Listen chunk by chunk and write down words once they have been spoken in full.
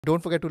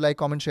Don't forget to like,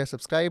 comment, share,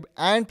 subscribe,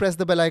 and press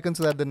the bell icon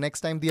so that the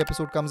next time the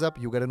episode comes up,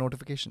 you get a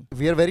notification.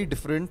 We are very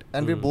different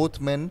and we're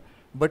both men,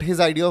 but his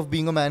idea of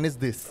being a man is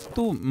this.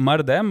 तू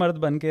मर्द है, मर्द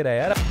बन के रह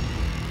यार.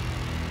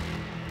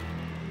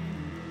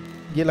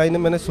 ये लाइनें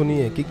मैंने सुनी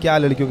है कि क्या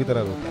लड़कियों की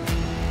तरह रोता है.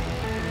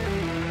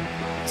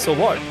 So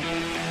what?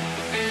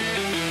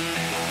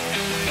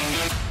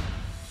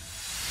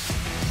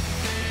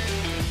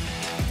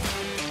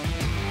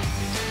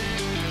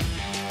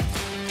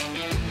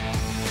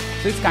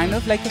 So it's kind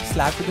of like a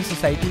slap to the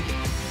society.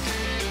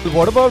 But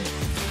what about,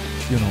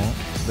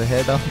 the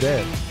hair down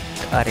there?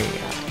 अरे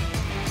यार.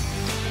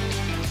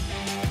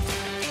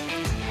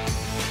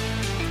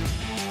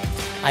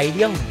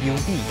 आइडिया ऑफ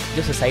ब्यूटी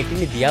जो सोसाइटी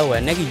ने दिया हुआ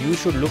है ना कि you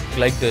should look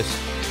like this.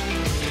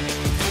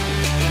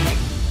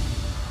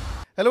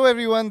 Hello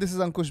everyone, this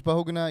is Ankush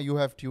Bahugna.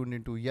 You have tuned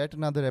into yet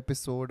another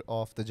episode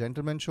of The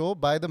Gentleman Show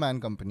by The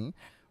Man Company.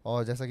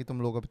 और जैसा कि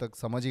तुम लोग अभी तक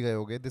समझ ही गए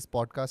होगे, this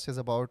podcast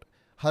is about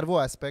हर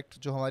वो एस्पेक्ट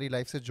जो हमारी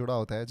लाइफ से जुड़ा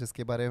होता है,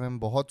 जिसके बारे में हम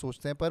बहुत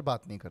सोचते हैं पर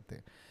बात नहीं करते.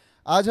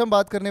 आज हम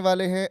बात करने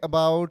वाले हैं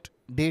अबाउट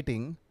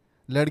डेटिंग.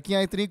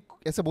 लड़कियां इतनी,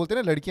 ऐसे बोलते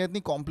हैं ना, लड़कियां इतनी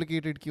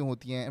कॉम्प्लिकेटेड क्यों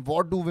होती हैं?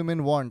 What do women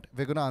want?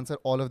 We gonna answer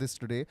all of this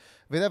today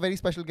with a very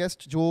special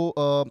guest, जो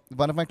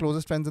one of my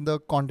closest friends in the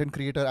content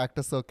creator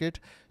actor circuit,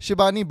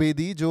 Shibani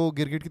Bedi, जो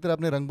गिरगिट की तरह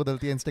अपने रंग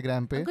बदलती है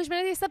इंस्टाग्राम पे. कुछ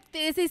मैंने ये सब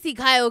तेरे से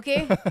सीखा है. ओके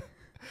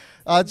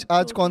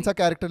आज कौन सा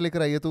कैरेक्टर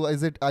लेकर आई है तू?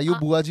 इज इट, आर यू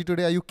बुआ जी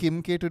टुडे? आर यू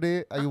किम के today?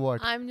 Are you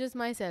what? I am just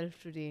my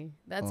self today.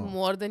 That's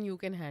more than you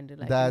can handle.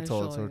 That's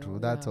also true.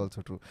 That's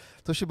also true.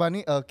 तो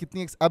शिबानी,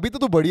 कितनी अभी तो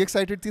तू बड़ी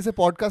एक्साइटेड थी से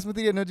पॉडकास्ट में,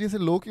 तेरी एनर्जी से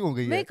लो क्यों हो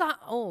गई है? मैं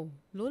कहा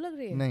लो लग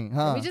रही है. नहीं,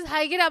 हां, we just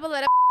hike it up a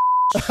little.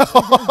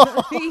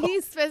 He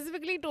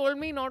specifically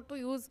told me not to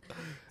use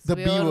the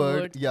B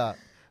word. Yeah,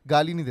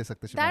 गाली नहीं दे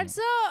सकते Shibani.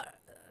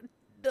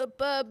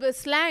 That's a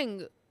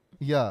slang.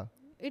 Yeah,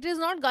 It is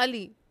not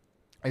gali.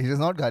 it is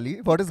not गाली.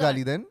 What is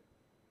गाली then?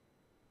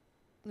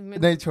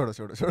 नहीं, छोड़ो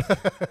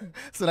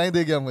सुनाई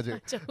दे गया मुझे.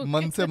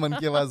 मन से मन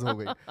की आवाज हो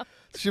गई.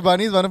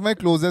 Shibani is one of my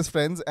closest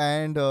friends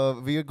and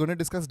we are going to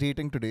discuss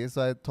dating today.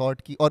 So I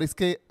thought कि, और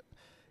इसके,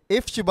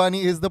 if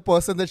Shibani is the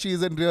person that she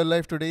is in real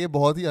life today, ये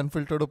बहुत ही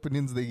unfiltered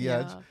opinions देगी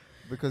आज.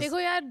 Because देखो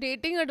यार,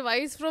 dating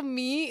advice from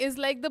me is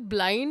like the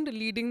blind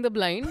leading the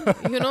blind,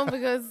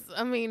 because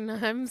I mean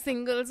I'm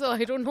single, so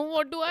I don't know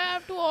what do I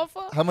have to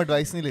offer. हम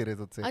advice नहीं ले रहे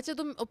तुझसे. अच्छा,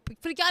 तुम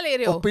फिर क्या ले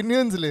रहे हो?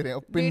 Opinions ले रहे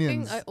हैं.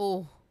 Opinions.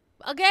 Dating,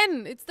 again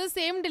it's the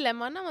same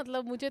dilemma ना.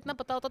 मतलब मुझे इतना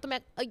पता होता तो मैं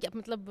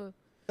मतलब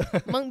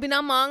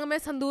बिना मांग मैं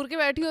संदूर के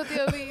बैठी होती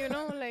अभी,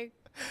 like.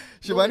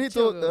 शिबानी,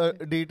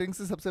 तो डेटिंग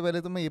से सबसे पहले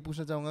तो मैं ये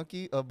पूछना चाहूंगा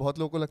कि बहुत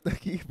लोगों को लगता है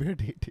कि we're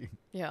dating.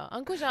 Yeah,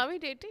 Ankush, are we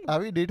dating? Are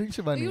we dating,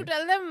 Shibani? You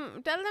tell them.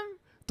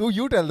 तो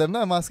you tell them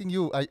ना. I'm asking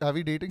you, are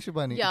we dating,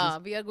 Shibani? Yeah,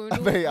 we are going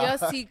to. We are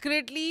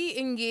secretly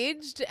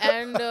engaged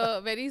and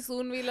very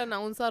soon we'll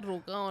announce our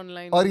roka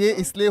online. और ये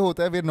इसलिए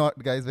होता है, we're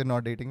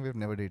not dating,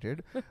 we've never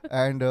dated.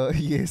 And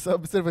ये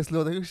सब सिर्फ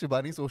इसलिए होता है कि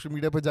शिबानी सोशल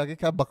मीडिया पर जाके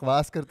क्या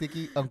बकवास करती है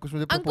कि अंकुश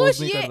मुझे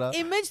प्रपोज नहीं कर रहा. अंकुश,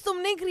 ये इमेज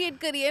तुमने क्रिएट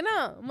करी है ना.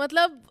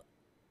 मतलब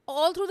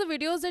all through the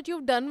videos that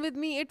you've done with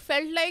me, it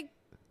felt like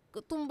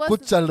तुम बस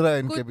कुछ चल रहा है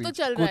इनके बीच.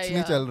 कुछ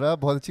नहीं चल रहा,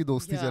 बहुत अच्छी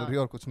दोस्ती चल रही है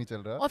और कुछ नहीं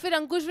चल रहा. और फिर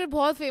अंकुश फिर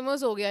बहुत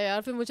फेमस हो गया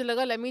यार. फिर मुझे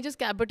लगा let me just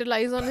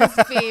capitalize on his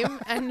fame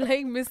and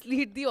like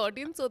mislead the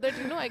audience so that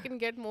I can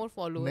get more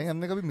followers. नहीं,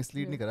 हमने कभी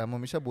मिसलीड नहीं करा. हम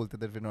हमेशा बोलते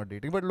थे we're not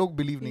dating, but लोग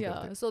बिलीव नहीं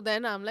करते. So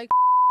then I'm like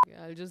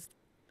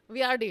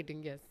we are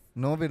dating, yes.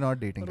 No, we're not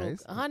dating,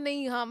 guys. हाँ,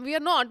 we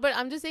are not, but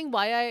I'm just saying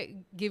why I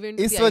give in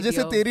to इस वजह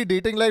से तेरी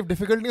डेटिंग लाइफ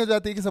डिफिकल्ट नहीं हो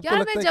जाती कि सबको लगता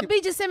है कि यार, मैं जब भी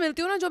जिससे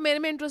मिलती हूँ ना, जो मेरे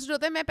में इंटरेस्टेड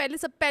होता है, मैं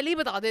पहले ही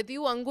बता देती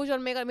हूँ अंकुश, और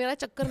मेरा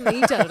चक्कर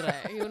नहीं चल रहा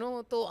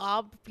है, तो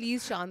आप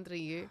प्लीज शांत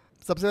रहिए.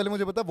 सबसे पहले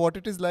मुझे बता, what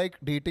it is like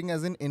dating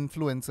as an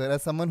influencer,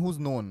 as someone who's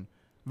known.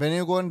 When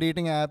you go on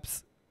dating apps,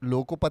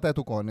 लोगों को पता है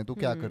तू कौन है, तू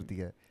क्या करती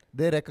है.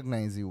 They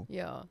recognize you.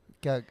 Yeah.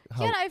 क्या?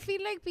 Yeah, I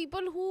feel like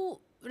people who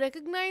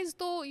recognize,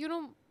 though,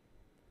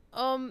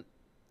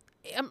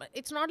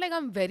 it's not like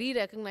I'm very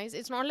recognized.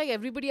 It's not like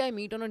everybody I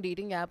meet on a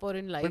dating app or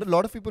in life. But a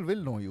lot of people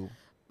will know you.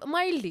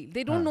 Mildly.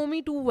 They don't know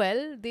me too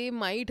well. They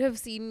might have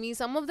seen me.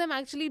 Some of them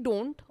actually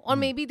don't. Or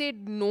maybe they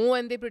know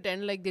and they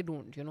pretend like they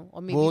don't,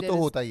 Or maybe वो तो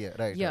होता ही है.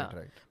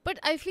 Right.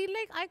 But I feel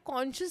like I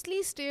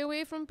consciously stay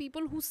away from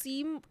people who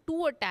seem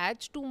too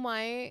attached to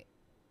my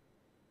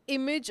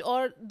image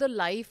or the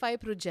life I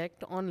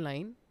project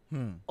online.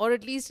 Or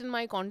at least in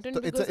my content.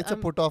 So it's a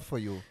put off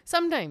for you.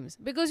 Sometimes.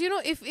 Because,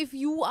 if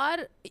you are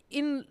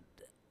in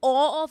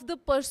awe of the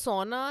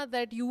persona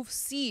that you've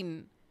seen,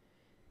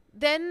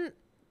 then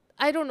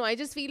I don't know, I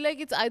just feel like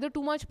it's either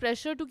too much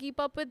pressure to keep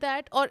up with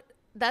that, or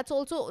that's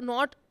also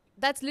not,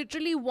 that's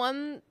literally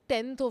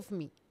 1/10 of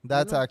me.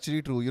 That's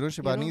actually true.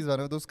 Shibani is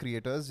one of those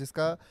creators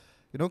जिसका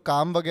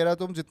काम वगैरह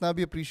तुम जितना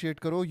भी appreciate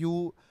करो,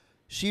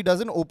 she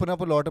doesn't open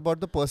up a lot about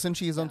the person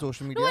she is on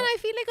social media. No, and I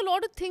feel like a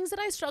lot of things that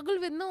I struggle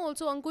with now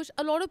also, Ankush,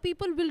 a lot of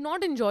people will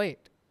not enjoy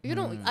it.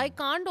 I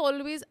can't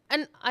always,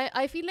 and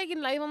I feel like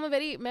in life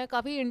मैं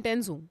काफी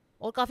intense हूँ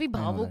और काफी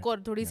भावुक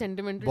और थोड़ी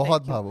sentimental,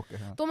 बहुत भावुक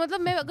है. तो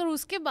मतलब मैं अगर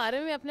उसके बारे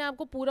में अपने आप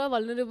को पूरा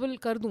वल्नरेबल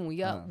कर दूं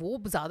या वो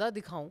ज्यादा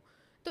दिखाऊं,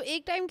 तो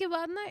एक टाइम के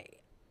बाद ना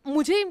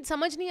मुझे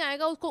समझ नहीं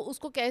आएगा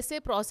उसको कैसे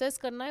प्रोसेस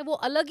करना है. वो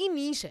अलग ही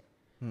नीश है,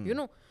 you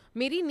know.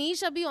 मेरी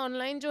नीश अभी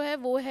ऑनलाइन जो है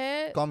वो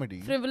है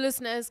comedy,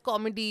 फ्रिवलसनेस,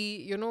 comedy,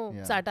 you know,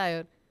 Yeah.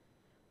 Satire.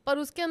 पर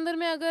उसके अंदर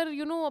मैं अगर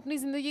यू नो अपनी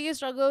जिंदगी के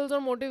स्ट्रगल्स और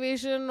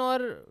मोटिवेशन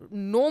और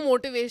नो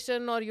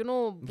मोटिवेशन और यू नो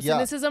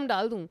सिनिसिज्म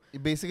डाल दूं.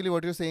 Basically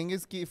what you're saying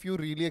is कि if you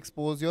really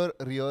expose your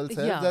real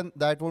self, Yeah. then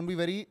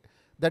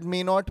that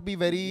may not be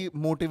very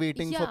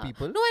motivating for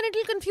people. No, and it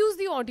will confuse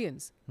the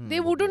audience. They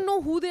wouldn't know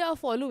who they are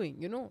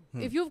following, you know.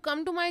 If you've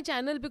come to my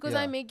channel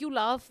because I Yeah. make you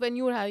laugh when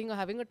you're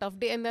having a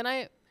tough day, and then I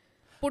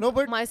put No,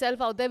 but- myself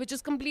out there, which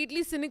is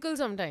completely cynical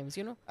sometimes,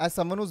 you know. As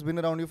someone who's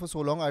been around you for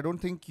so long, I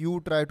don't think you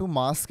try to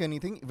mask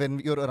anything when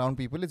you're around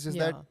people. It's just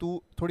Yeah. that तू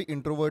थोड़ी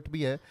introvert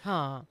भी है,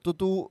 हाँ. तो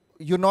तू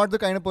you're not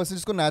the kind of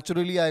person जिसको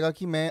naturally आएगा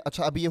कि मैं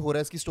अच्छा अभी ये हो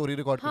रहा है इसकी story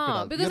record करके हाँ,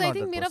 डाल. because You're I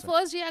not think that मेरा person.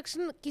 first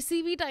reaction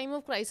किसी भी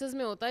time of crisis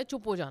में होता है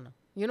चुप हो जाना,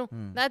 you know.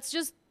 That's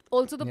just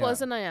also the Yeah.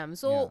 person I am.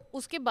 So Yeah.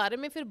 उसके बारे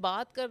में फिर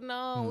बात करना,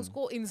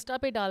 उसको इंस्टा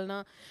पे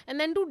डालना,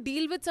 and then to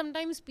deal with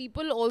sometimes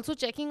people also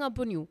checking up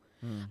on you.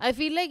 I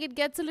feel like it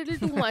gets a little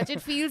too much. It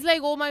feels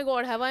like, oh my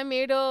god, have I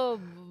made a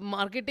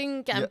marketing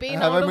campaign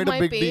have I out of made a my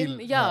big pain?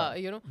 deal? Yeah,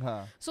 हाँ. you know.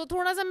 हाँ. So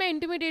थोड़ा सा मैं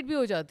intimidate भी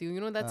हो जाती हूँ.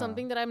 You know, that's हाँ.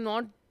 something that I'm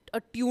not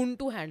attuned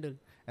to handle.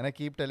 And I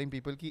keep telling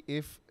people कि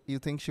if you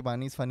think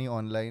Shivani is funny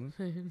online,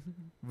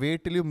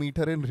 wait till you meet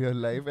her in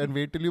real life and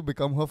wait till you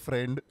become her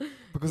friend,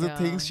 because the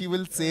Yeah. things she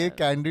will say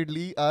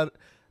candidly are,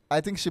 I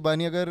think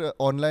Shivani अगर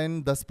online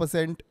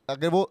 10%,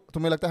 अगर वो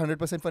तुम्हें लगता है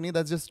 100% funny,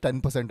 that's just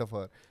 10% of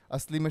her.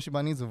 असली में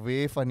Shivani is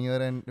way funnier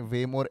and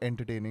way more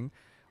entertaining.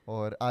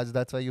 और आज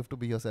that's why you have to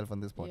be yourself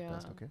on this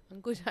podcast, Yeah. okay?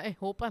 Ankush, I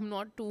hope I'm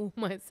not too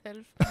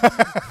myself,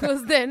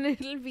 because then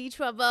it'll be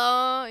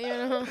trouble, you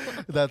know.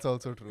 That's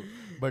also true.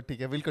 But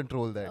ठीक है, we'll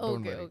control that.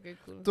 Don't Okay, worry. okay,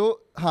 cool. So,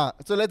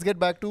 so let's get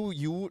back to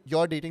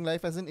your dating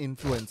life as an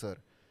influencer.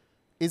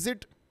 Is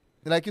it,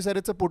 like you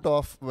said, it's a put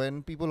off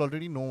when people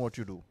already know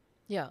what you do?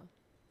 Yeah.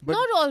 But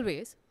Not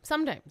always.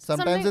 Sometimes.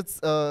 sometimes it's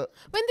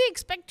when they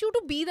expect you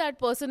to be that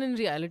person in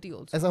reality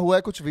also. ऐसा हुआ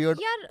है कुछ weird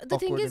यार the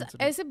thing awkward is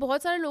incident? ऐसे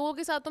बहुत सारे लोगों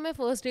के साथ तो मैं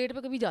फर्स्ट डेट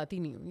पे कभी जाती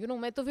नहीं हूँ, you know.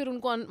 मैं तो फिर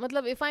उनको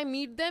मतलब if I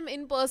meet them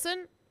in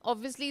person,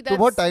 obviously तो that's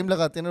बहुत टाइम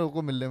लगाते हैं ना लोगों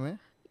को मिलने में.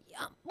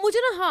 मुझे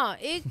ना हाँ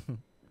एक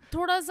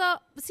थोड़ा सा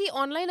सी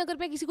ऑनलाइन अगर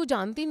मैं किसी को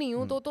जानती नहीं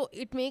हूँ तो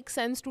it make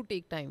sense to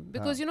take time,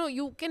 because you know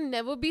you can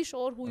never be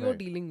sure who you are Right.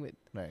 Dealing with.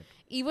 Right.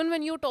 Even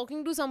when you're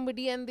talking to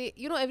somebody and they,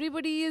 you know,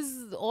 everybody is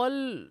all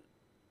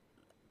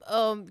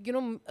you know,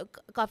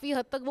 काफी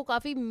हद तक वो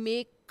काफी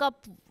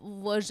makeup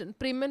version,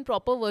 prim and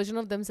proper version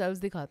of themselves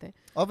दिखाते हैं.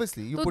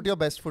 Obviously, you तो- put your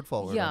best foot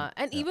forward.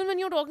 Yeah, and even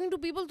when you're talking to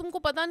people, तुमको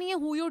पता नहीं है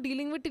who you're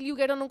dealing with till you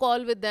get on a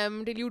call with them,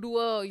 till you do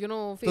a, you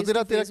know, तो face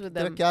तेरा to face with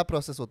तेरा them. क्या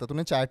process होता है?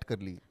 तूने चैट कर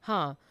ली.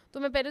 हाँ, तो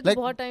मैं पहले तो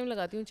Like- बहुत टाइम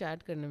लगाती हूँ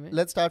चैट करने में.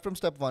 Let's start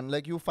from step 1.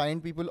 Like you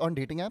find people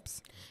on dating apps,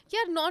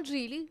 Yeah, not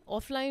really.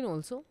 Offline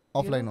also.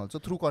 offline you know.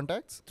 also, through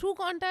contacts. Through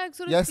contacts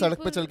or या if सड़क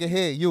पे people- चल के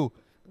hey you.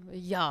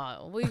 Yeah,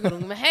 वही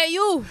करूँगी मैं. Hey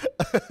you,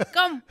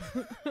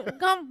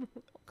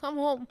 come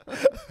home.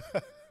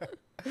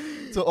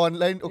 So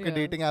online, okay, Yeah.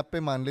 dating app पे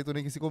मान ले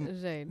तूने किसी को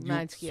Right, you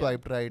match किया.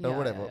 swiped right or Yeah,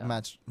 whatever, yeah, yeah.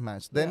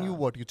 match. Then you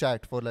Yeah. what? You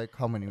chat for like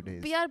how many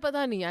days? यार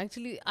पता नहीं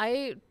actually.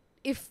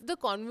 If the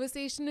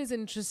conversation is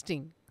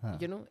interesting, हाँ.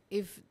 you know,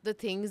 if the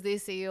things they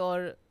say or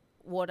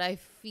what I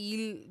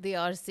feel they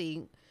are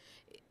saying,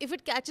 if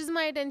it catches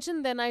my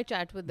attention, then I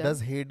chat with them.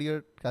 Does hey dear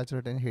catch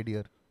your attention? Hey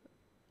dear.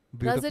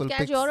 Does Beautiful it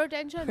catch pics. your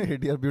attention? Hey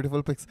dear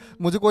beautiful pics.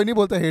 मुझे कोई नहीं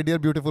बोलता hey dear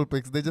beautiful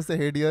pics. They just say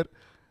hey dear.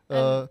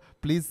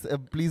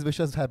 Please wish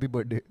us happy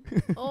birthday.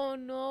 Oh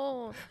no.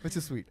 Which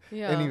is sweet.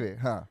 Yeah. Anyway,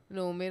 हाँ.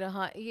 No, मेरा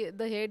हाँ ये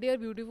the hair dear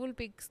beautiful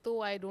pics तो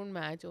I don't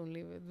match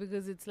only with,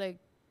 because it's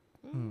like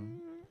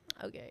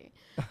okay.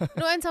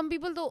 No, and some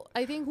people though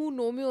I think who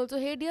know me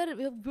also, hey dear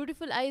you have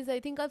beautiful eyes, I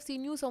think I've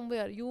seen you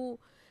somewhere, you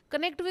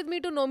connect with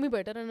me to know me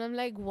better, and I'm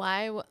like why?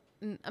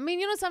 I mean,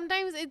 you know,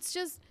 sometimes it's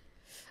just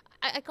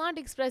I can't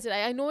express it.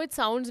 I know it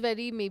sounds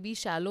very maybe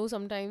shallow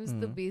sometimes,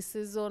 the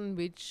basis on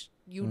which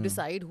you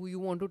decide who you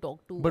want to talk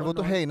to. But or वो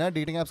तो not. है ही ना,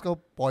 dating apps का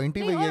point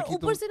ही नहीं, वही है और कि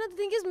ऊपर से ना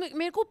थिंग इज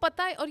मेरे को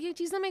पता है, और ये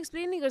चीज़ ना मैं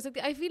एक्सप्लेन नहीं कर सकती.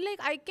 I feel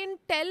like I can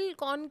tell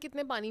कौन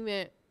कितने पानी में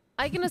है.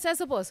 I can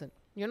assess a person,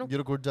 you know,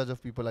 you're a good judge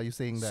of people. Are you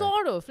saying that?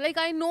 sort of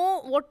like I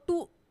know what to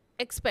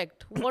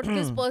expect, what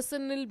this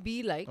person will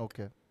be like.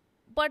 Okay.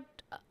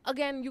 But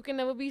again, you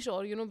can never be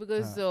sure, you know,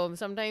 because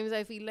sometimes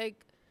I feel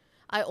like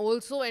I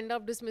also end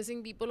up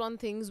dismissing people on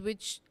things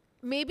which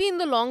maybe in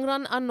the long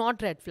run are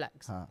not red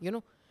flags. हाँ. You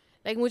know,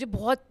 like मुझे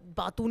बहुत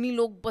बातूनी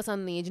लोग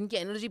पसंद नहीं है जिनकी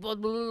energy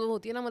बहुत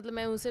होती है ना, मतलब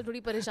मैं उससे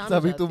थोड़ी परेशान हो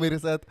अभी जाती तू हूँ. मेरे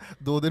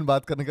साथ 2 दिन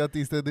बात करने का,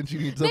 तीसरे दिन she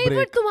needs a नहीं, but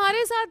break.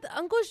 तुम्हारे साथ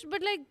अंकुश,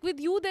 but like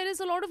with you there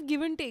is a lot of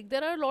give and take.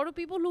 There are a lot of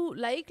people who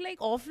like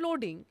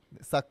offloading.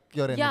 Suck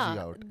your energy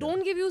Yeah, out.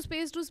 don't give you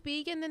space to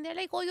speak, and then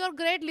they're like, oh, you're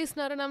a great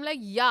listener, and I'm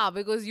like, yeah,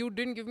 because you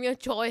didn't give me a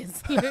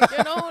choice. Like,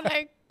 you know,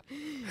 like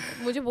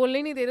मुझे बोलने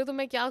ही नहीं दे रहे तो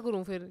मैं क्या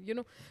करूँ फिर, you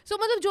know. So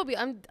मतलब जो भी,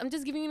 I'm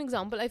just giving an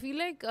example. I feel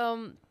like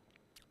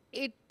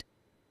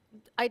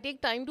I take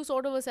time to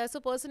sort of assess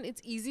a person.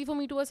 It's easy for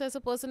me to assess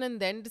a person and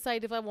then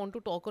decide if I want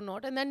to talk or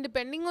not. And then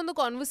depending on the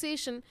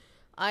conversation,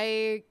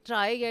 I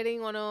try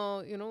getting on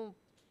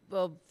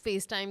a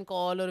FaceTime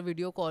call or a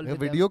video call with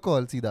video them.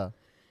 Call सीधा.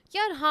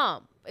 यार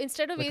हाँ,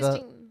 instead of Like a-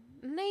 wasting.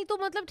 नहीं तो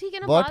मतलब ठीक है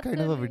ना. What बात kind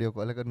कर of a रहे- video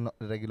call? Like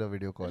a regular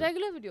video call.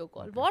 Regular video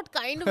call. What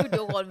kind of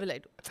video call will I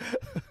do?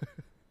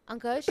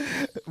 Ankush,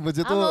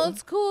 मुझे I'm तो old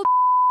school.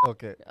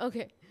 okay.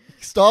 Okay.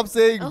 Stop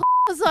saying.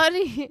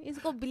 Sorry.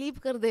 इसको believe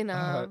कर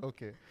देना.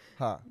 Okay.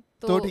 हाँ.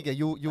 तो ठीक है.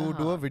 You do a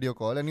हाँ. video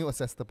call and you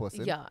assess the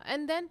person. Yeah,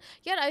 and then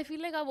I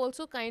feel like I've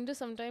also kind of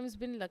sometimes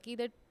been lucky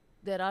that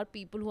there are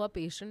people who are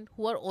patient,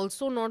 who are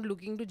also not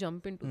looking to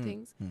jump into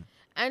things.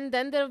 And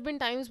then there have been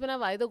times when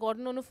I've either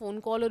gotten on a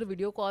phone call or a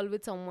video call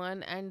with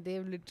someone and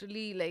they've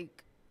literally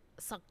like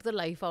sucked the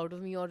life out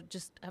of me or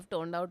just have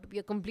turned out to be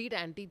a complete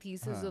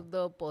antithesis of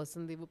the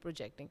person they were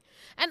projecting.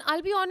 And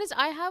I'll be honest,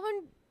 I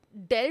haven't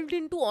delved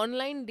into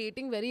online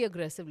dating very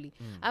aggressively.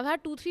 I've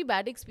had 2-3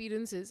 bad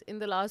experiences in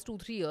the last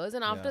 2-3 years,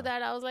 and after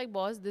that I was like,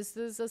 boss, this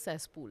is a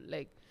cesspool.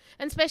 Like,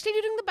 and especially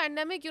during the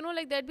pandemic,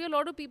 like there'd be a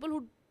lot of people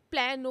who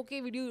plan, okay,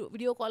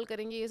 video call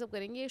karenge, ye sab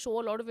karenge, show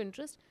a lot of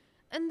interest,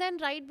 and then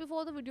right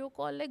before the video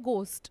call, like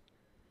ghost.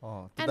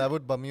 Oh, so And- that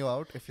would bum you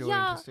out if you were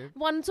interested.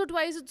 once or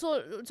twice it's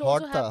also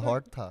Hot happened.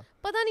 hot था.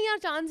 पता नहीं यार,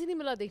 chance ही नहीं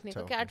मिला देखने का.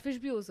 अच्छा, okay. Catfish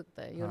भी हो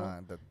सकता है,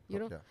 हाँ,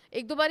 yeah.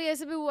 एक दो बार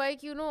ऐसे भी हुआ है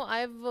कि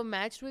I've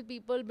matched with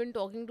people, been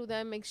talking to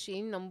them,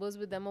 exchanged numbers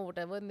with them or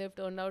whatever, and they've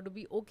turned out to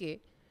be okay.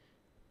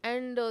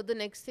 And the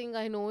next thing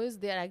I know is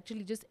they're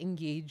actually just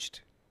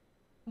engaged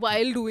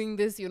while doing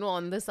this,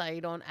 on the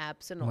side on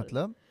apps and all.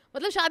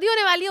 मतलब शादी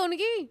होने वाली है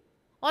उनकी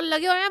और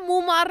लगे हुए हैं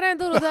मुंह मार रहे हैं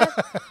इधर उधर.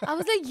 अब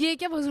मतलब ये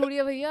क्या भसोड़ी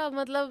है भैया,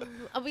 मतलब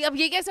अब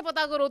ये कैसे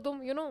पता करो तुम,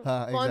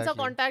 कौन सा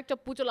कॉन्टैक्ट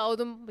चप्पू चलाओ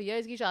तुम, भैया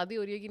इसकी शादी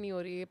हो रही है कि नहीं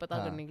हो रही है, पता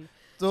करने के लिए.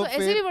 तो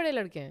ऐसे भी बड़े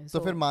लड़के हैं. तो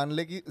फिर मान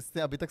ले कि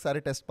इसने अभी तक सारे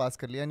टेस्ट पास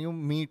कर लिया and you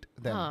meet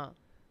them.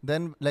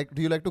 Then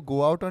do you like to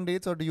go out on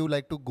dates or do you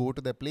like to go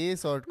to their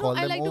place or call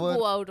them over? I like to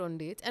go out on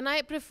dates, and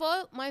I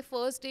prefer my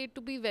first date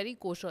to be very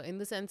kosher in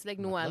the sense like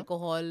no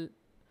alcohol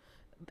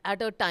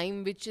at a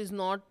time which is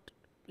not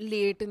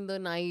late in the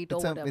night or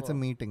whatever. It's a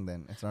meeting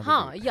then. It's not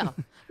a date. Yeah.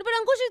 No, but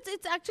Ankush,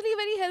 it's actually a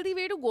very healthy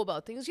way to go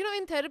about things.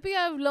 In therapy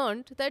I've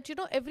learned that,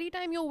 every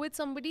time you're with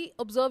somebody,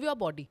 observe your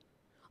body.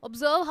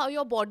 Observe how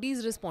your body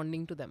is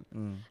responding to them.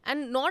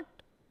 And not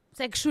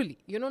sexually,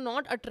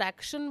 not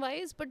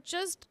attraction-wise, but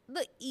just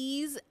the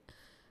ease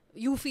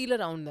you feel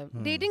around them.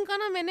 Dating का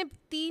ना मैंने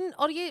 3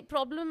 और ये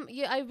problem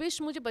ये I wish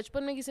मुझे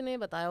बचपन में किसी ने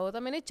बताया होता.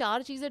 मैंने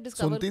 4 चीजें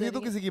discover सुनती नहीं तो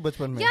किसी की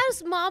बचपन में.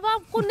 यार माँ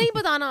बाप को नहीं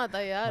बताना आता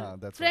यार.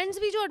 that's Friends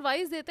भी जो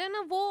advice देते हैं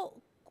ना,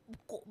 वो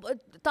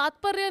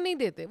तात्पर्य नहीं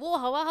देते. वो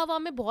हवा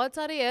में बहुत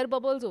सारे air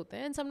bubbles होते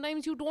हैं, and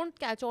sometimes you don't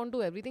catch on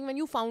to everything when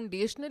you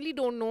foundationally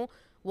don't know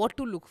what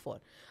to look for.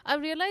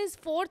 I've realized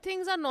 4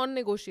 things are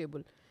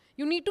non-negotiable.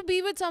 You need to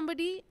be with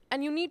somebody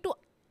and you need to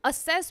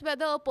assess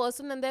whether a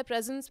person and their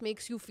presence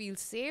makes you feel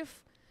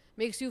safe,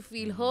 makes you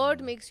feel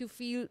heard, makes you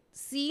feel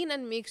seen,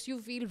 and makes you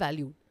feel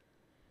valued.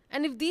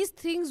 And if these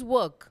things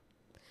work,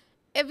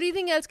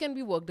 everything else can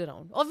be worked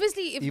around.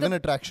 Obviously, if even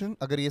attraction,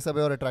 अगर ये सब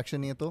है और attraction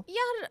नहीं है तो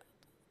यार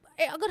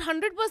अगर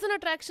 100%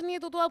 attraction नहीं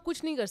है तो आप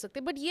कुछ नहीं कर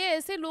सकते. But ये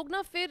ऐसे लोग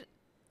ना फिर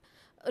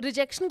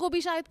rejection को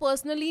भी शायद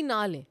personally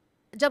ना लें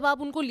जब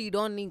आप उनको lead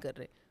on नहीं कर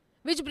रहे.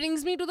 Which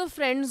brings me to the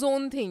friend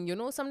zone thing,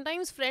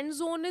 Sometimes friend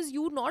zone is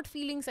you not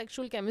feeling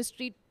sexual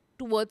chemistry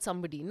towards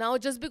somebody. Now,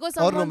 just because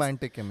or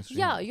romantic chemistry.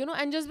 Yeah,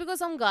 and just because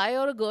some guy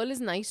or a girl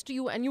is nice to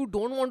you and you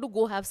don't want to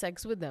go have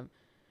sex with them,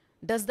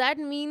 does that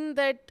mean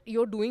that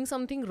you're doing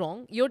something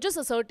wrong? You're just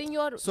asserting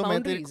your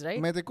boundaries,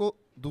 right? मैं देखो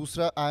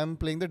दूसरा, I am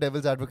playing the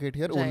devil's advocate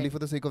here only for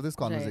the sake of this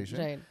conversation.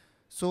 Right.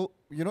 So,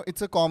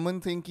 it's a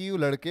common thing कि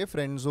लड़के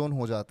friend zone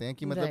हो जाते हैं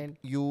कि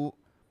मतलब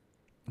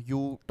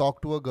you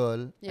talk to a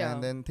girl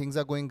and then things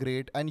are going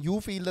great and you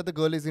feel that the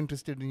girl is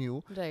interested in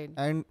you. Right.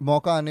 And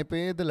मौका आने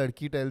पे the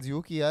लड़की tells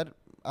you कि यार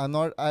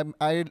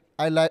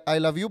I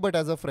love you but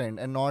as a friend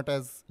and not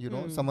as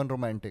someone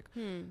romantic.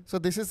 So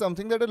this is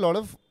something that a lot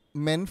of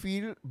men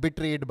feel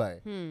betrayed by.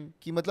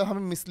 कि मतलब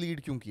हमें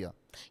mislead क्यों किया?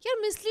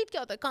 यार mislead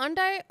क्या होता है? Can't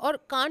I or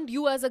can't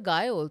you as a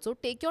guy also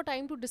take your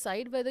time to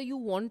decide whether you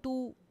want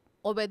to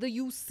or whether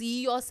you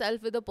see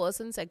yourself with a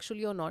person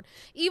sexually or not?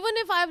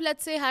 Even if I've,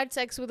 let's say, had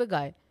sex with a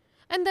guy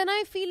and then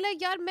I feel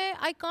like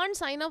I can't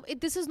sign up,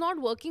 this is not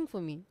working for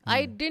me.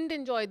 I didn't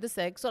enjoy the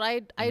sex, or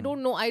I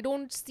don't know, I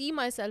don't see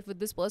myself with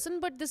this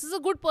person, but this is a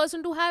good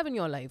person to have in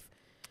your life.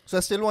 So I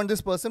still want this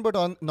person but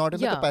not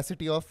in the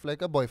capacity of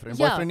like a boyfriend.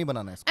 Boyfriend नहीं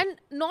बनाना है इसको.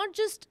 And not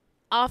just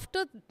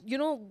after,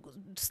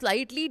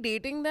 slightly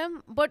dating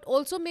them, but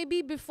also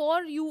maybe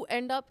before you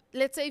end up,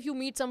 let's say if you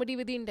meet somebody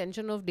with the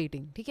intention of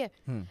dating, ठीक है?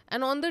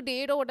 And on the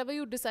date or whatever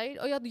you decide,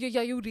 or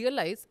you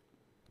realize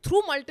through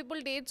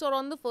multiple dates or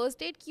on the first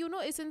date कि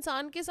इस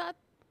इंसान के साथ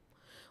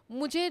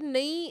मुझे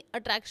नई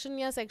attraction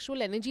या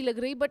sexual energy लग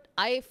रही, but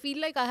I feel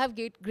like I have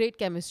great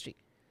chemistry.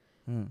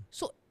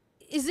 So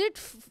is it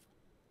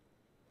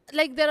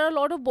like there are a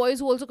lot of boys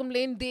who also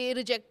complain they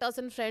reject us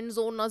and friend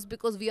zone us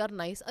because we are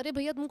nice. अरे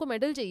भैया तुमको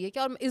medal चाहिए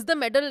क्या? और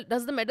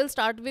does the medal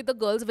start with the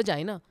girl's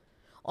vagina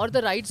or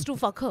the rights to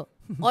fuck her?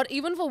 Or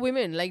even for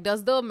women, like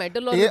does the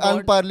medal or ये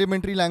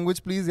unparliamentary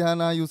language please यहाँ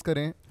ना use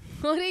करें.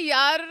 अरे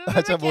यार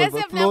अच्छा, मैं बोल, कैसे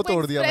बोल, अपने flow आप को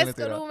तोड़ दिया मैंने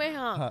एक्सप्रेस तेरा। करूं मैं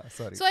हाँ हाँ,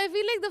 sorry. so I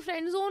feel like the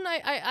friend zone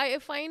I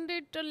find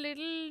it a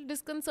little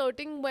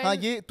disconcerting when हाँ,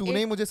 ये तूने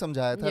ही it, मुझे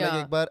समझाया था, like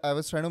Yeah. एक बार I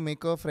was trying to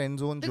make a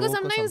friend zone because joke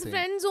or sometimes something.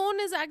 friend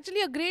zone is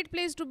actually a great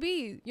place to be,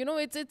 you know,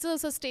 it's a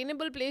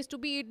sustainable place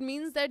to be. It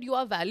means that you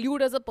are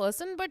valued as a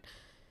person, but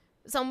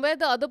somewhere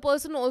the other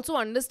person also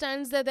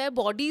understands that their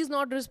body is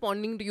not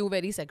responding to you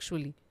very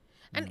sexually,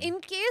 and in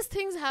case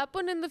things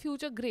happen in the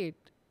future,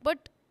 great,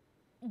 but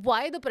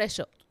why the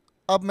pressure?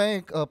 अब मैं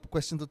एक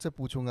question तुझसे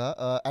पूछूंगा,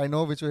 I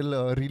know which will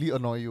really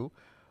अनॉय you,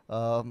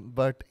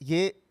 but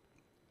ये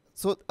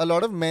सो a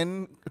lot of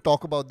main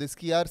talk about this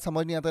कि यार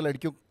समझ नहीं आता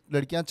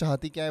लड़कियां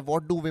चाहती क्या है,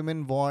 व्हाट डू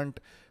वुमेन वांट,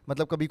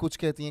 मतलब कभी कुछ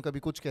कहती हैं कभी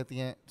कुछ कहती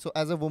हैं. So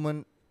as a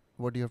woman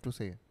what you have to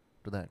से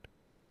to that,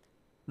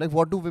 like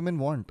what do women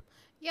want?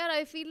 Yeah, I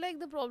feel like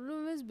the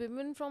problem is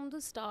women from the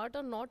start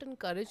are not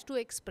encouraged to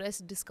express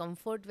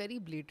discomfort very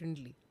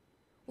blatantly.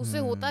 उससे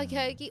होता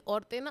क्या है कि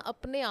औरतें ना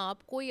अपने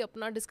आप को ही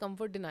अपना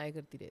डिस्कम्फर्ट डिनाई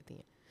करती रहती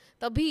हैं,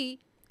 तभी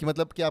कि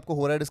मतलब कि आपको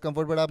हो रहा है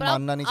डिस्कम्फर्ट बट आप पर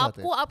मानना नहीं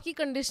चाहते. आपको आपकी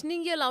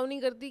कंडीशनिंग ये अलाउ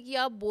नहीं करती कि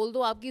आप बोल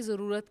दो आपकी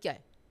ज़रूरत क्या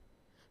है,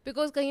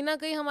 बिकॉज कहीं ना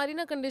कहीं हमारी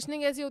ना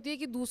कंडीशनिंग ऐसी होती है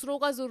कि दूसरों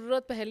का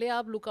ज़रूरत पहले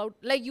आप look out,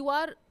 like you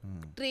are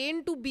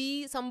train to be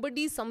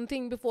somebody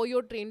something before you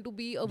are train to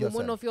be a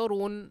woman of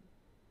your own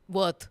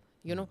worth,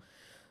 you know.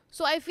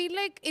 So I feel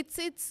like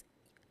it's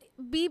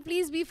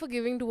please be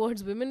forgiving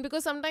towards women,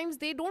 because sometimes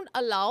they don't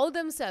allow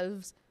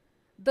themselves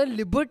the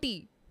liberty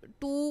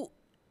to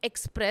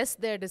express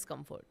their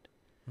discomfort,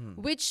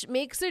 which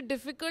makes it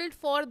difficult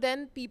for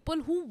then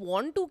people who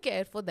want to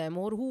care for them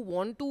or who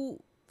want to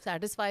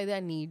satisfy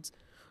their needs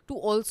to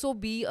also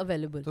be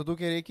available. तो तू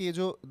कह रही है कि ये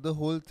जो the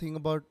whole thing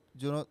about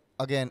जो know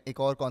again एक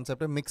और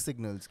कॉन्सेप्ट है मिक्स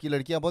सिग्नल्स, कि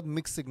लड़कियां बहुत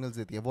मिक्स सिग्नल्स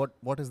देती है.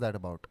 What is that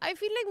about? I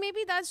feel like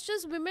maybe that's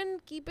just women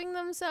keeping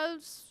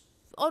themselves,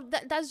 or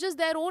that's just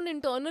their own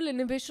internal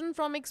inhibition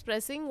from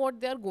expressing what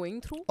they are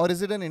going through. Or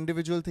is it an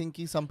individual thing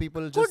कि some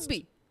people just Could be.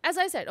 As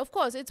I said, of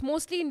course, it's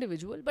mostly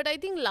individual, but I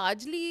think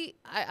largely,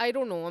 I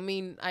don't know. I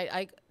mean,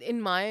 I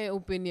in my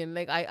opinion,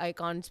 like I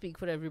can't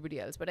speak for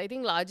everybody else, but I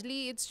think largely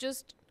it's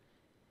just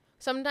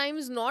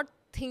sometimes not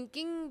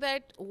thinking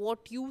that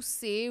what you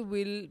say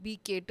will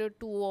be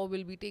catered to or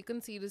will be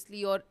taken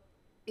seriously or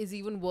is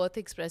even worth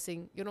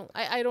expressing, you know.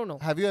 I don't know.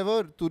 Have you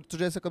ever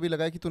तुझे ऐसा कभी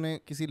लगा है कि तूने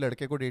किसी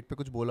लड़के को डेट पे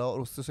कुछ बोला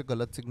और उससे उसे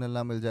गलत सिग्नल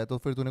ना मिल जाए तो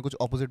फिर तूने कुछ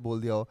ऑपोजिट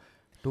बोल दिया हो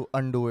टू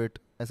अनडू इट?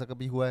 ऐसा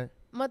कभी हुआ है?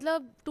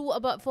 मतलब to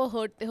about for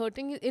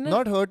hurting in a,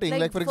 Not hurting,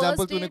 like for first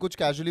example तूने date- कुछ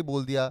casually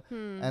बोल दिया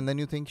and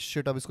then you think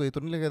shit अब इसको ये तो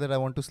नहीं लगा that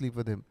I want to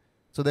sleep with him,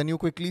 so then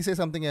you quickly say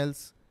something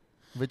else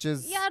which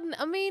is Yeah,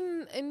 I mean,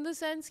 in the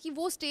sense कि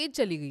वो stage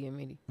चली गई है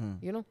मेरी,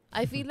 you know.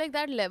 I feel like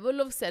that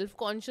level of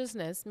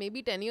self-consciousness,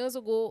 maybe 10 years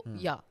ago,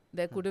 yeah,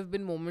 there could have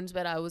been moments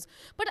where I was,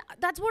 but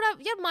that's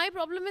what my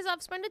problem is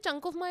I've spent a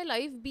chunk of my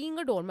life being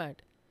a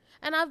doormat.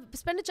 And I've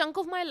spent a chunk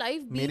of my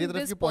life being मेरी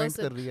तरफ this की point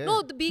कर person. रही है. No,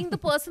 being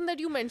the person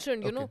that you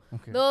mentioned, you know,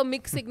 okay. the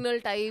mixed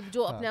signal type,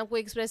 जो अपने आप को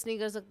express नहीं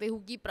कर सकते,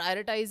 who keep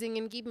prioritizing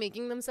and keep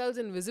making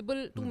themselves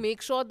invisible to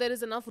make sure there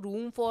is enough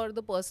room for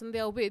the person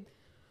they are with.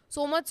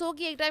 So much so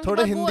कि एक time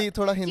थोड़ा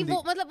हिंदी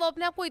वो मतलब वो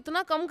अपने आप को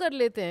इतना कम कर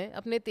लेते हैं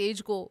अपने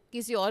तेज को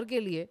किसी और के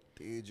लिए.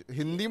 तेज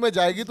हिंदी में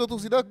जाएगी तो तू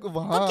सीधा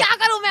वहाँ तो क्या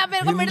करूं मैं,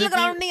 मेरे को हिंदी मिडिल की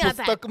ग्राउंड नहीं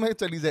आता है. पुस्तक में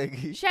चली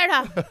जाएगी. Shut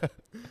up.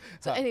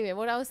 So anyway,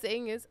 what I was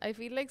saying is, I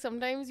feel like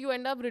sometimes you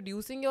end up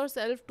reducing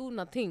yourself to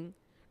nothing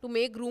to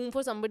make room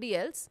for somebody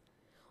else.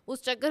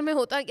 उस चक्कर में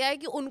होता क्या है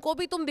कि उनको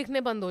भी तुम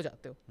दिखने बंद हो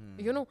जाते हो,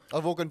 you know.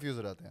 और वो कंफ्यूज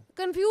हो जाते हैं.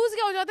 कंफ्यूज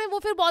क्या हो जाते हैं वो,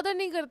 फिर बॉदर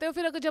नहीं करते हो.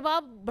 फिर अगर जब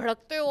आप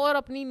भड़कते हो और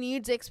अपनी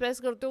नीड्स एक्सप्रेस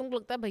करते हो, उनको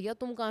लगता है भैया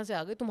तुम कहाँ से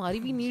आ गए, तुम्हारी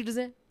भी नीड्स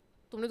हैं,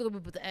 तुमने तो कभी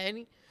बताया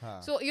नहीं.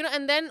 So you know,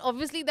 and then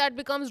obviously that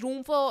becomes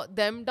room for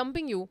them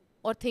dumping you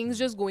or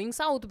things just going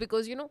south,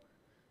 because you know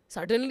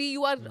suddenly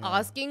you are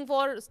asking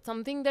for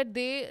something that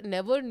they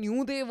never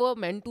knew they were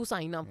meant to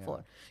sign up for.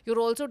 You're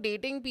also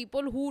dating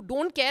people who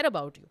don't care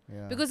about you,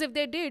 because if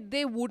they did,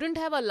 they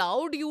wouldn't have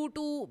allowed you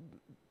to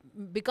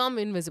become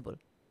invisible,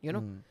 you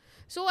know.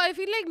 So I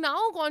feel like now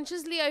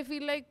consciously, I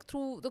feel like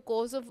through the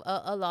course of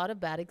a lot of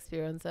bad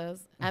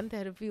experiences and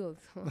therapy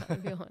also, I'll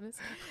be honest,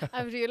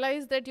 I've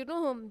realized that, you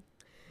know,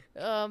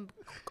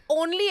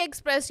 only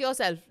express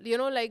yourself, you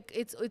know, like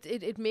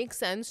it makes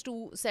sense to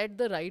set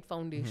the right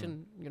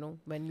foundation, you know,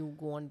 when you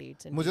go on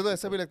dates. And मुझे तो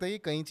ऐसा भी लगता है कि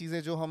कई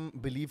चीजें जो हम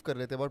बिलीव कर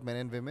लेते हैं about men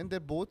and women,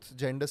 they're both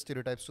gender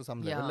stereotypes to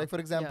some level. Like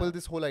for example,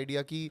 this whole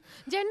idea कि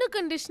gender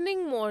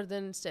conditioning more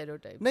than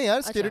stereotypes. नहीं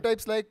यार,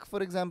 stereotypes like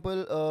for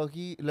example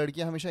कि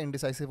लड़कियां हमेशा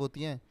indecisive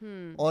होती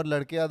हैं और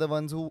लड़के are the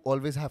ones who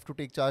always have to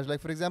take charge.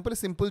 Like for example,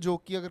 a simple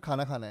joke कि अगर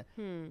खाना खाना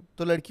है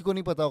तो लड़की को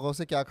नहीं पता होगा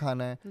उसे क्या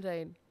खाना है.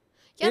 Right.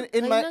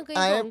 In my,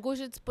 I am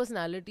Ankush, it's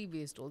personality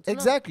based also.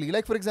 exactly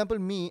like for example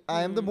me,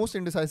 I am the most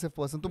indecisive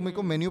person. तुम मेरे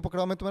को मेन्यू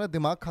पकड़ाओ, मैं तुम्हारा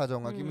दिमाग खा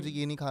जाऊंगा कि मुझे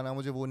ये नहीं खाना,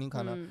 मुझे वो नहीं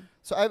खाना.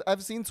 So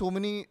I've seen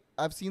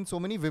so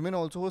many women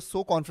also who are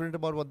so confident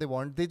about what they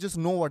want. They just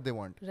know what they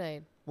want.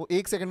 Right. वो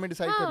एक सेकंड में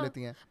डिसाइड कर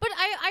लेती हैं. But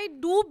I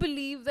do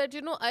believe that,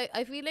 you know,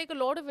 I feel like a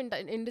lot of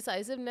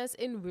indecisiveness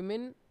in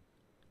women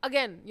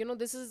again, you know,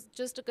 this is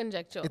just a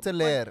conjecture. It's a but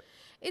layer.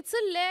 It's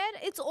a layer.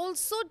 It's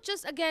also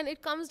just, again,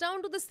 it comes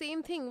down to the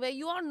same thing where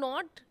you are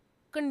not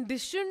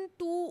conditioned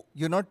to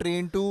You're not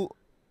trained to.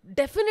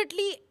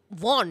 definitely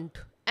want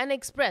and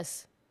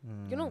express.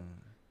 You know,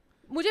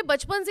 मुझे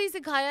बचपन से ही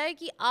सिखाया है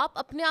कि आप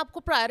अपने आप को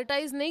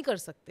प्रायोरिटाइज नहीं कर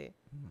सकते.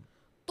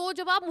 तो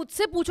जब आप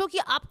मुझसे पूछो कि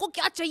आपको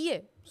क्या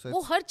चाहिए, So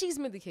वो हर चीज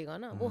में दिखेगा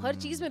ना, वो हर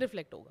चीज में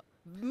रिफ्लेक्ट होगा.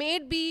 May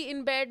be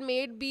in bed,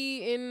 may be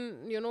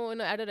in, you know,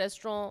 at a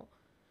restaurant.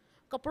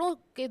 कपड़ों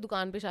के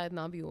दुकान पे शायद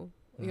ना भी हो,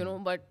 you know,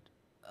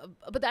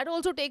 but that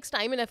also takes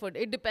time and effort.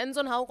 It depends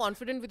on how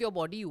confident with your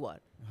body you are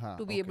हाँ,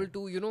 to be okay. able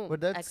to, you know,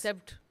 But that's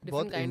accept बहुत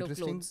different kind of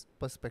interesting clothes.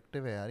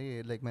 perspective है यार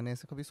ये. Like मैंने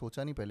ऐसे कभी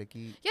सोचा नहीं पहले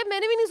कि. Yeah,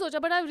 मैंने भी नहीं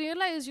सोचा, but I've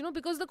realized, you know,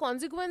 because the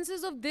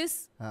consequences of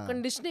this हाँ.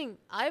 conditioning,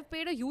 I've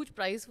paid a huge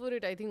price for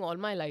it, I think, all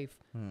my life.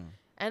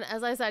 And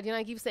as I said, you know,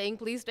 I keep saying,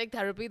 please take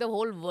therapy. The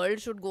whole world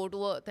should go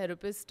to a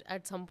therapist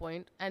at some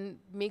point and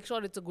make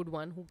sure it's a good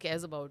one who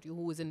cares about you,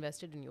 who is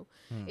invested in you.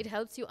 It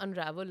helps you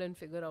unravel and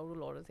figure out a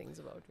lot of things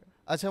about you.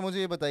 अच्छा मुझे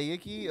ये बताइए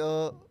कि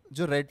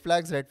जो red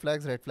flags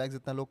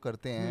इतना लोग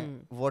करते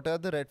हैं, what are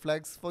the red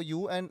flags for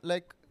you and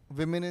like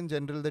women in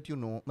general that you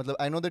know? मतलब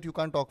I know that you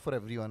can't talk for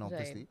everyone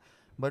obviously,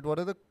 but what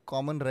are the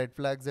common red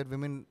flags that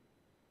women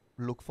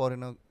look for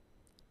in a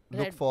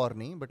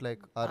but like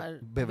are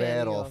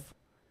beware of,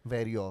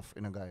 wary of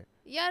in a guy?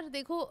 यार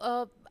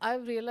देखो,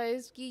 I've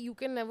realized कि you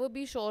can never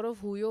be sure of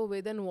who you're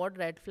with and what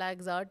red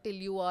flags are till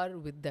you are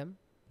with them.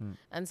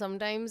 And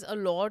sometimes a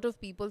lot of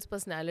people's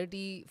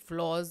personality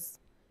flaws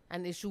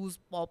and issues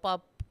pop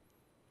up.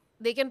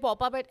 They can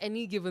pop up at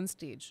any given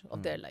stage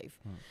of their life.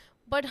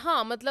 But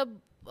हाँ, मतलब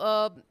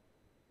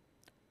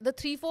the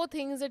 3-4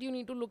 things that you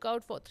need to look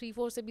out for,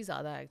 3-4 से भी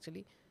ज़्यादा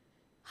actually.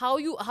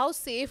 How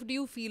safe do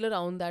you feel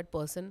around that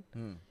person?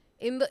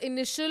 In the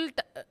initial,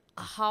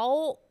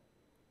 how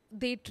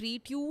they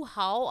treat you,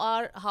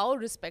 how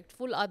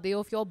respectful are they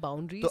of your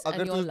boundaries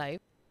and your life?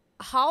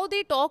 How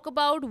they talk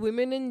about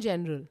women in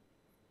general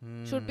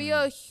should be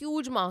a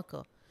huge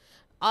marker.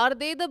 Are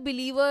they the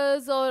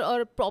believers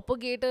or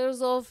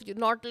propagators of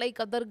not like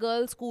other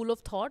girls school of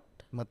thought?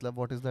 मतलब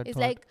what is that It's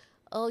thought? like,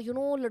 you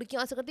know,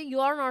 लड़कियां ऐसे करती,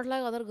 you are not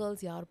like other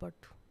girls यार, but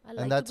I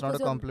like And that's you not a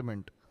because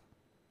compliment.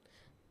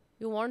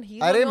 you want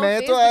heels अरे on your मैं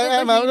face तो because I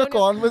am the having heel a on your-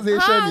 conversation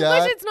हाँ,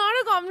 यार. Ankush, it's not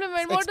a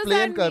compliment. What does Explain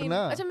that mean?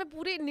 करना. अच्छा मैं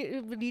पूरे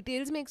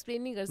details में explain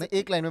नहीं कर नहीं सकती.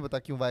 एक लाइन में बता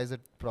क्यों, why is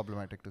it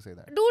problematic to say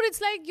that? Dude,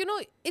 it's like, you know,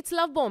 it's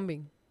love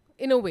bombing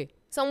in a way.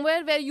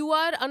 Somewhere where you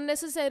are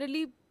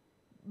unnecessarily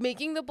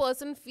making the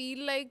person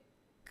feel like,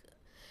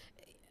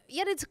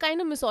 yeah, it's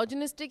kind of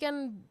misogynistic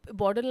and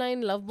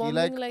borderline love bombing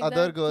like like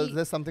other that. girls, कि,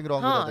 there's something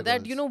wrong हाँ, with other that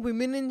girls. you know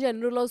women in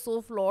general are so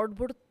flawed,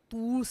 but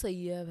तू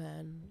सही है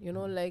man, you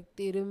know, like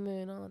तेरे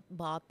में ना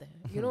बात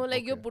है, you know,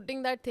 like you're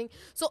putting that thing.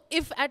 So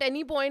if at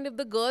any point if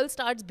the girl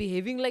starts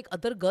behaving like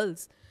other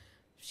girls,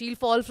 she'll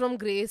fall from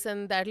grace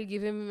and that'll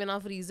give him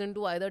enough reason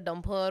to either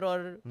dump her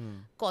or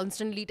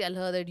constantly tell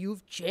her that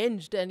you've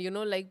changed and, you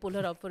know, like pull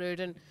her up for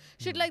it and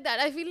shit like that.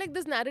 I feel like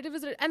this narrative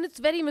is, and it's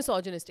very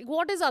misogynistic.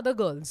 What is other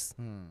girls?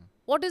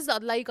 What is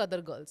like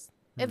other girls?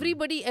 Every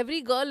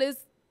girl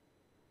is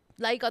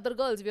like other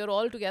girls. We are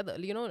all together,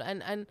 you know,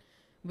 and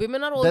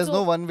women are also... There's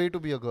no one way to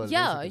be a girl.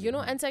 Yeah, basically. you know,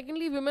 and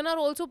secondly, women are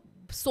also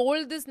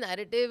sold this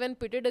narrative and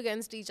pitted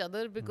against each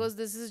other because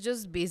this is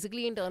just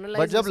basically internalized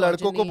But जब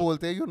लड़कों को misogyny.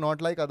 बोलते हैं you're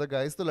not like other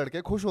guys, तो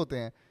लड़के खुश होते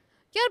हैं.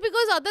 Yeah,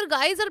 because other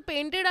guys are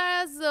painted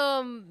as,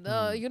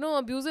 you know,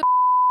 abusive.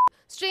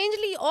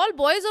 Strangely, all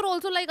boys are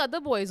also like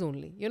other boys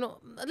only. You know,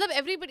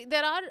 everybody,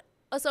 there are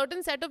a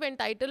certain set of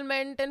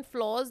entitlement and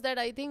flaws that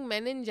I think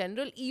men in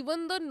general,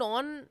 even the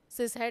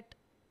non-cishet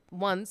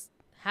ones,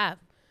 have.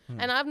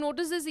 And I've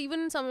noticed this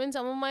even in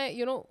some of my,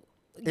 you know,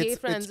 gay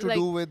friends. It's to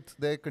do with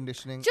their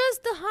conditioning.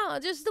 Just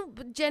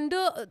the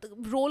gender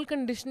role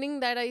conditioning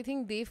that I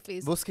think they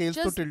face. वो scales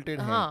तो tilted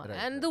हैं. हाँ, Right,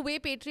 and the way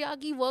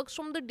patriarchy works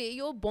from the day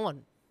you're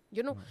born.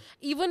 You know,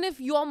 even if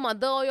your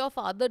mother or your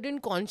father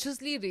didn't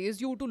consciously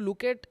raise you to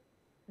look at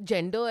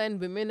gender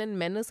and women and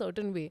men a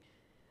certain way,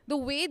 the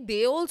way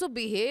they also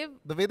behave,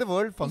 the way the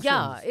world functions.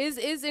 yeah,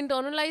 is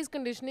internalized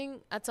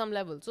conditioning at some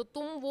level. So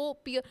तुम वो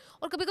peer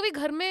और कभी-कभी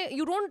घर में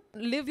you don't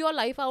live your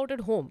life out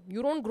at home.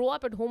 You don't grow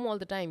up at home all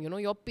the time. You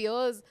know, your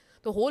peers,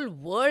 the whole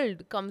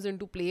world comes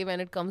into play when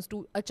it comes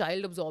to a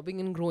child absorbing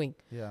and growing.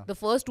 Yeah. The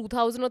first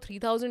 2,000 or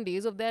 3,000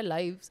 days of their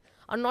lives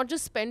are not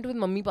just spent with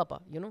mummy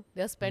papa. You know,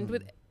 they are spent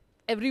with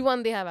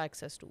everyone they have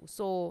access to.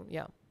 So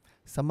yeah.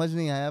 समझ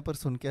नहीं आया पर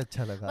सुन के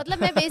अच्छा लगा. मतलब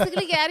मैं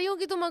basically कह रही हूँ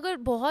कि तुम अगर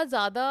बहुत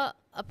ज़्यादा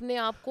अपने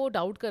आप को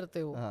डाउट करते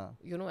हो,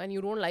 you know, and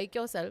you don't like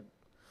yourself,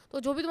 तो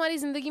जो भी तुम्हारी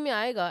जिंदगी में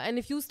आएगा, and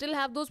if you still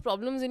have those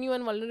problems in you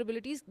and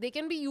vulnerabilities, they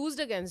can be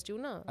used against you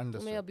ना.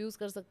 तुम्हें अब्यूज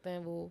कर सकते हैं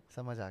वो.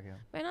 समझ आ गया.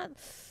 मैं ना,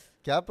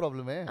 क्या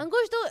प्रॉब्लम है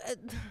अंकुश तो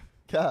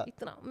क्या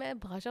इतना मैं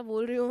भाषा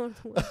बोल रही हूँ,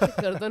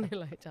 कर तो नहीं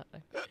लाए जा रहा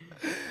है.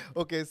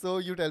 Okay, so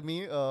you tell me.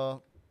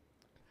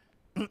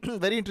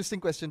 Very interesting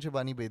question,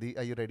 Shivani Bedi.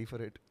 Are you ready for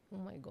it? Oh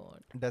my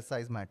god. Does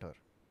size matter?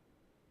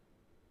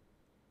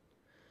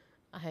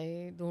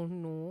 I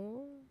don't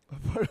know.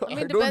 But I mean,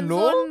 I don't depends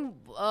know.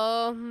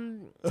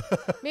 on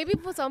maybe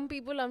for some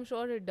people, I'm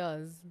sure it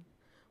does.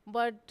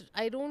 But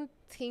I don't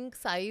think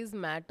size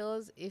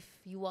matters if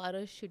you are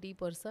a shitty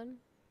person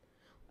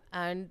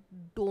and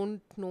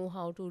don't know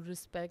how to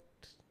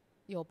respect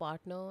your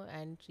partner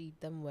and treat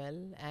them well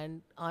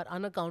and are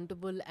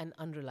unaccountable and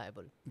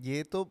unreliable.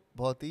 ये तो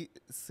बहुत ही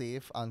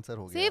safe answer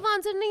हो गया. Safe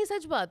answer नहीं,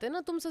 सच बात है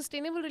ना. तुम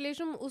सस्टेनेबल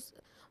रिलेशन उस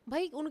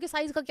भाई उनके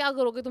साइज का क्या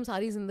करोगे तुम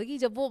सारी जिंदगी,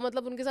 जब वो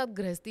मतलब उनके साथ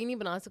गृहस्थी नहीं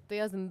बना सकते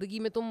या जिंदगी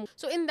में तुम.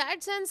 सो in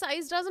that sense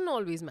size doesn't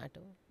always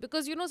matter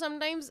because you know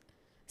sometimes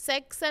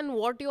sex and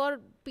what your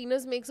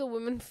penis makes a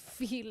woman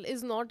feel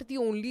is not the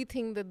only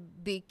thing that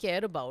they care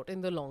about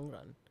in the long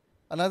run.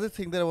 Another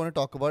thing that I want to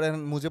talk about,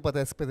 and मुझे पता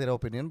है इस पे तेरा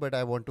opinion, but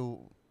I want to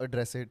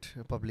address it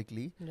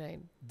publicly.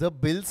 Right. The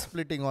bill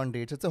splitting on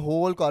dates. It's a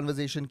whole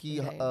conversation की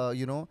Right.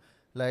 you know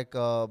like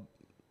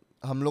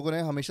हम लोगों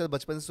ने हमेशा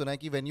बचपन से सुना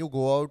है कि when you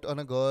go out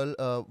on a girl,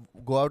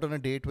 go out on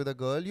a date with a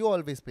girl, you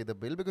always pay the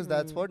bill because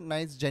that's what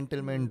nice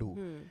gentlemen do.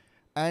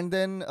 And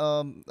then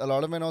a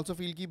lot of men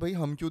also feel कि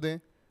भाई हम क्यों दें,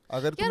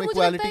 अगर तुम मुझे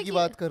लगता equality है की कि-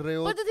 बात कर रहे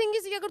हो. But the thing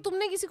is कि अगर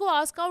तुमने किसी को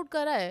ask out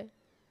करा है,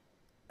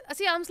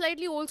 see, I'm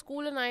slightly old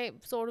school and I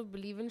sort of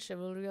believe in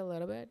chivalry a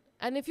little bit.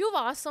 And if you've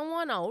asked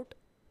someone out,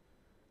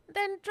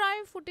 then try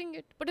footing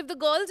it. But if the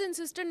girls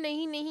insisted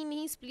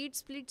nahi,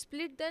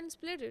 split, then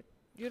split it.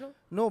 You know?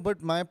 No,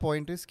 but my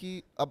point is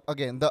कि अब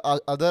again the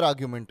other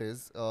argument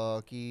is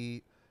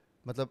कि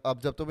मतलब अब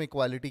जब तुम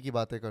equality की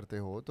बातें करते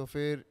हो तो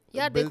फिर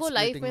यार bill देखो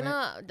लाइफ splitting में ना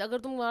अगर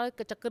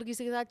तुम्हारा चक्कर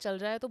किसी के साथ चल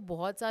रहा है तो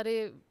बहुत सारे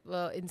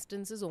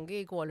इंस्टेंसेस होंगे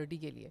इक्वालिटी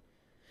के लिए.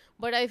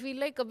 बट आई फील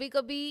लाइक कभी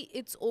कभी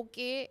it's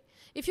okay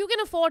if you can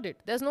afford it,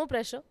 there is no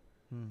pressure.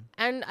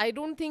 And I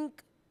don't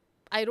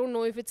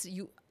know if it's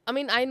you. I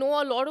mean, I know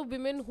a lot of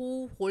women who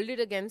hold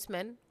it against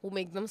men, who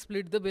make them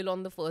split the bill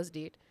on the first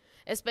date,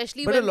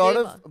 especially but when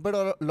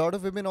a lot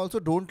of women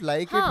also don't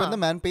like it when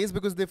the man pays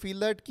because they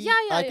feel that ki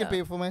I can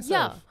pay for myself.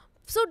 Yeah.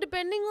 So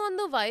depending on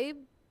the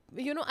vibe,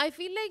 you know, I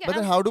feel like.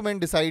 But then how do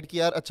men decide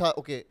ki yaar acha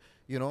okay,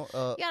 you know,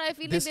 yeah, I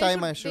feel this like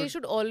time they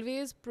should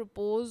always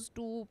propose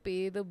to pay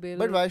the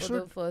bill But why for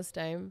should- the first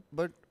time.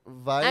 but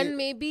why? And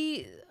maybe,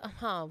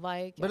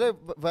 why? kya? But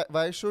like,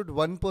 why should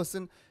one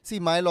person see?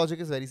 My logic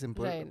is very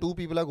simple. Right. Two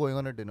people are going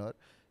on a dinner.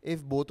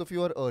 If both of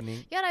you are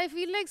earning, Yeah, I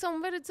feel like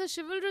somewhere it's a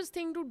chivalrous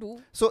thing to do.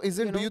 so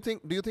isn't You know?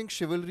 do you think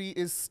chivalry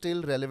is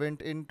still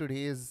relevant in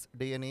today's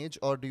day and age,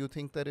 or do you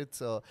think that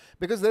it's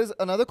because there's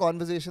another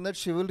conversation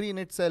that chivalry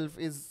in itself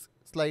is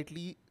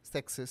slightly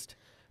sexist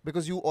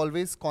because you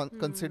always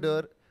consider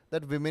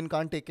that women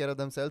can't take care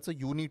of themselves, so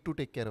you need to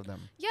take care of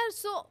them. Yeah,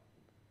 so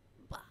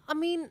I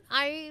mean,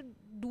 I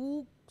do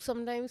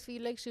sometimes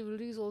feel like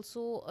chivalry is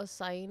also a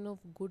sign of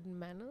good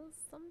manners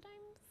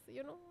sometimes,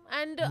 you know,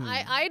 and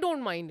I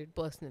don't mind it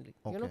personally,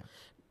 you know,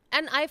 Okay.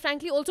 and I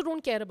frankly also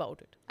don't care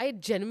about it. I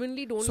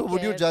genuinely don't So care.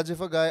 would you judge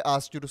if a guy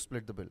asked you to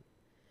split the bill?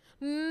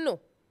 No.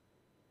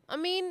 I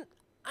mean,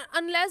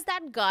 unless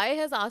that guy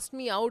has asked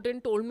me out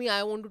and told me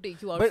I want to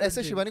take you out But for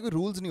ऐसे drink. Shivani कोई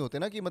rules नहीं होते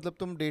ना कि मतलब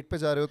तुम date पे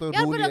जा रहे हो तो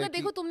यार रूल पर ये अगर है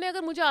देखो कि तुमने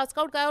अगर मुझे आस्क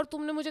आउट कहा है और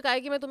तुमने मुझे कहा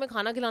है कि मैं तुम्हें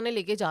खाना खिलाने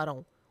लेके जा रहा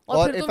हूँ और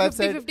और फिर if तुम I've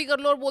said- 50-50 कर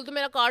लो और बोल तो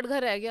मेरा कार्ड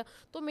घर रह गया,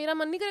 तो मेरा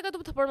मन नहीं करेगा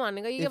तुम थप्पड़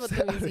मारने का. ये क्या If-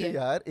 बदतमीजी अरे है.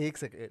 यार एक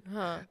सेकेंड,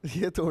 हाँ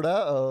ये थोड़ा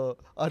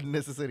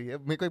unnecessary है.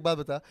 मेरे को एक बात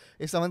बता,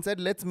 if someone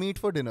said let's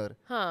meet for dinner,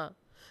 हाँ,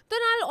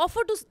 then I'll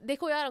offer to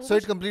देखो यार so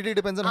it completely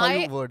depends on how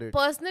you word it.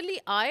 Personally,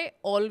 I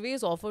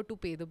always offer to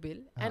pay the bill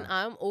and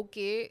I'm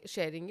okay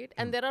sharing it.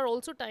 And there are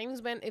also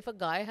times when if a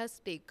guy has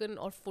taken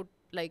or foot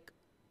like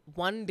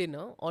one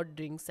dinner or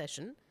drink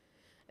session,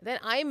 then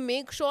I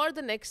make sure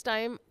the next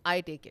time I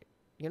take it,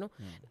 you know.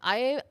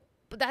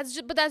 But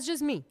that's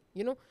just me,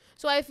 you know.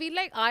 So I feel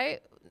like I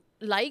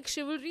like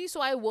chivalry,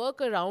 so I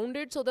work around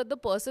it so that the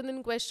person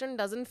in question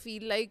doesn't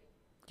feel like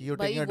कि you're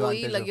भाई taking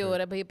वही advantage लगे हो of रहा it.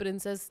 है भाई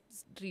princess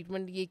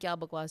treatment, ये क्या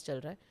बकवास चल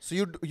रहा है.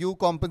 So you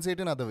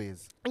compensate in other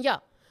ways.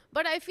 Yeah,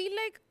 but I feel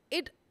like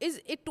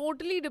it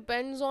totally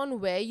depends on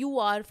where you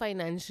are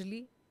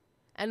financially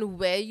and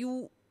where you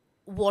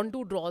want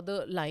to draw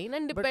the line,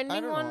 and But I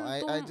depending don't on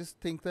know. I just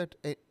think that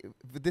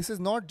this is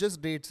not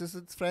just dates. This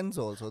is friends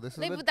also. This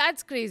is like, with- but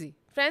that's crazy.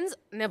 Friends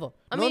never.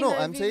 I no, mean, no.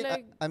 I I'm feel saying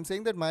like, I'm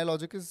saying that my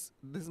logic is,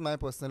 this is my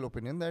personal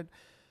opinion, that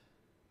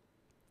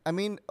I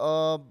mean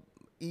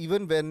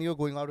even when you're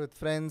going out with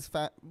friends,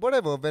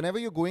 whatever, whenever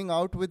you're going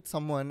out with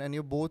someone and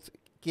you're both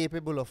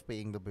capable of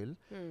paying the bill,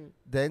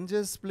 then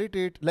just split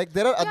it. Like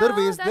there are other Yeah,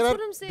 ways. that's There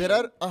what I'm are there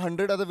are saying.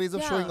 100 other ways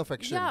of showing yeah,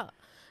 affection. Yeah,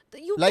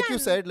 you Like can. you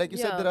said,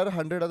 Yeah. there are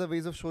 100 other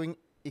ways of showing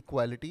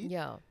equality.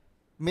 Yeah.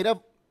 मेरा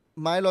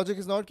my logic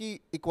is not कि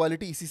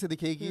equality इसी से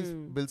दिखेगी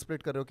bill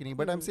split कर रहे हो कि नहीं,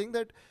 but I'm saying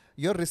that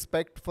your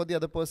respect for the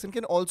other person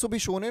can also be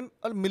shown in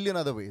a million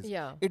other ways.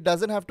 Yeah. It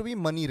doesn't have to be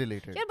money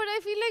related. Yeah, but I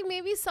feel like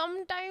maybe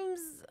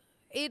sometimes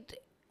it,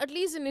 at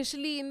least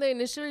initially in the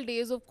initial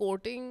days of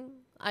courting,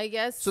 I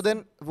guess. So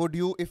then would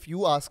you, if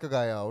you ask a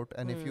guy out,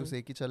 and if you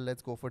say कि चल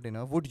let's go for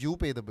dinner, would you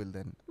pay the bill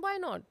then? Why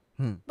not?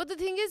 Hmm. But the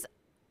thing is,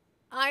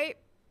 I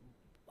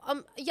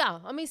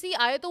mean, see,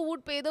 I though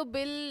would pay the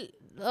bill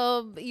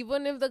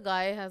even if the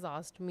guy has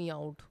asked me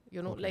out,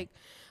 you know, like,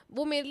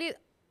 वो मेरे लिए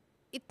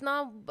इतना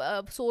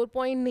sore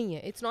point नहीं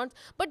है. It's not.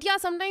 But yeah,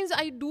 sometimes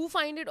I do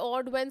find it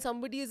odd when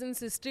somebody is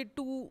insisted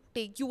to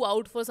take you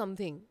out for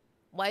something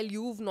while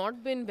you've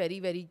not been very,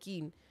 very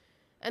keen.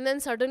 And then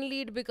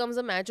suddenly it becomes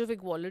a match of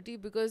equality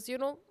because, you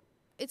know,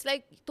 it's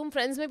like तुम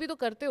friends में भी तो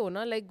करते हो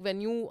ना, like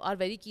when you are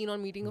very keen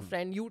on meeting a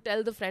friend, you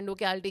tell the friend,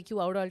 okay, I'll take you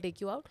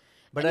out.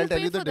 But and I'll tell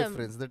pay you the for them.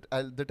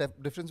 difference.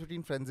 Difference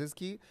between friends is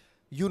कि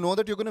you know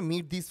that you're going to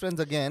meet these friends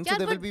again, so Yeah,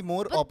 there will but- be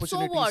more but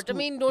opportunities. So what? To I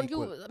mean, don't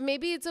equal. you?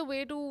 Maybe it's a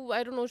way to,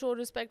 I don't know, show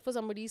respect for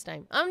somebody's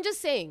time. I'm just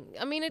saying.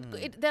 I mean,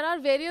 there are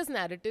various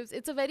narratives.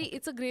 It's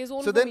a grey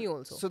zone So for then, me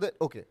also. so that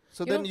okay.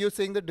 So You then know? you're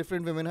saying that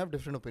different women have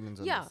different opinions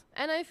on Yeah, this.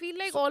 and I feel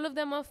like all of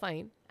them are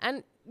fine.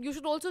 And you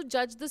should also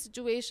judge the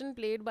situation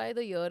played by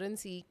the year and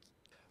see.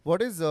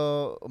 What is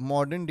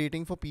modern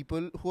dating for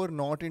people who are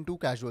not into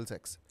casual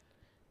sex?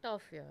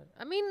 Tough, yeah.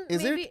 I mean,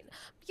 Is maybe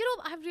you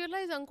know, I've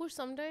realized, Ankush,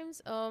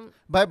 sometimes.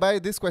 By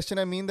this question,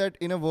 I mean that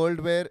in a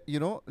world where,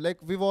 you know, like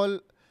we all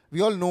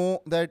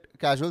know that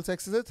casual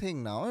sex is a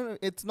thing now.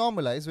 It's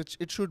normalized, which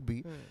it should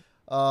be.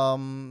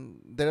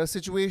 There are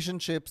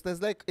situationships.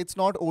 There's like, it's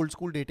not old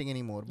school dating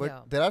anymore. But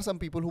Yeah. there are some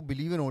people who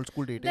believe in old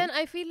school dating. Then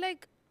I feel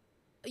like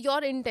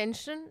your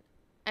intention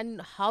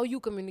and how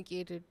you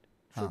communicate it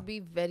should be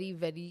very,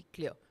 very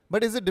clear.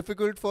 But is it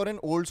difficult for an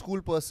old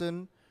school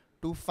person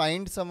to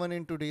find someone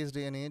in today's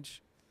day and age?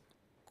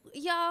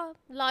 Yeah,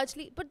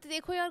 largely. But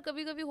देखो यार,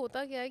 कभी कभी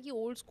होता क्या है कि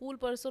old school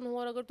person हो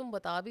और अगर तुम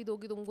बता भी दो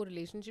कि तुमको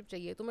रिलेशनशिप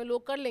चाहिए, तुम्हें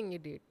लोग कर लेंगे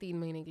डेट 3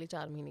 महीने के लिए,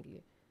 4 महीने के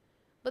लिए.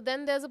 But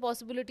then there's a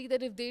possibility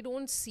that if they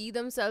don't see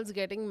themselves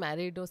getting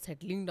married or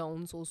settling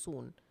down so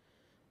soon,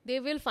 they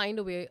will find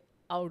a way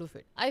out of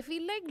it. I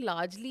feel like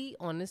largely,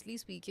 honestly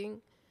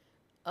speaking,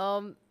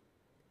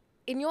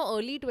 in your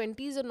early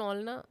 20s and all,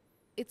 na,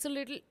 it's a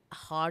little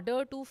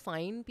harder to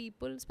find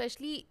people,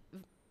 especially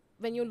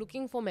when you're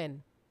looking for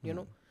men, you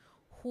know,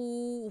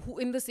 who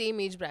in the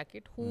same age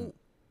bracket, who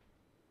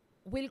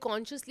will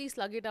consciously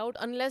slug it out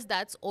unless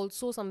that's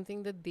also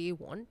something that they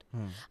want.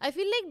 I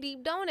feel like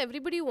deep down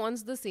everybody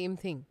wants the same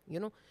thing, you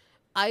know,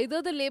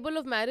 either the label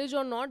of marriage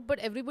or not, but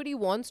everybody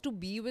wants to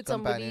be with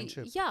somebody.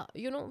 Companionship. Yeah,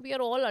 you know, we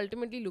are all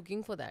ultimately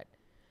looking for that.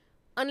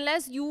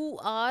 Unless you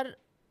are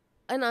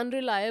an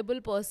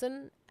unreliable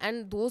person,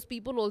 and those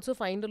people also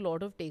find a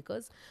lot of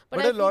takers. But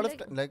I a feel lot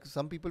like, of like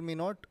some people may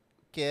not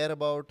care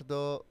about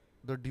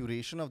the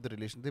duration of the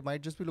relation. They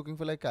might just be looking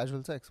for like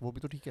casual sex. वो भी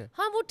तो ठीक है.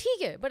 हाँ वो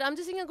ठीक है, but I'm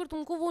just saying अगर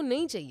तुमको वो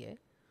नहीं चाहिए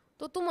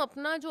तो तुम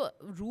अपना जो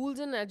rules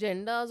and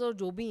agendas और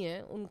जो भी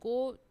हैं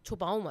उनको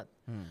छुपाओ मत.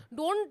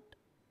 Don't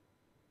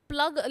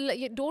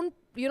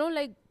you know,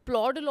 like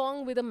plod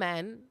along with a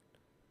man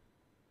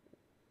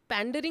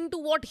pandering to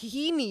what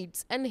he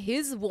needs and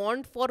his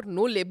want for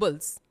no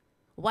labels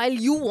while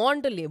you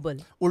want a label.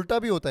 उल्टा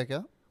भी होता है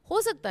क्या?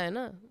 हो सकता है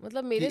ना,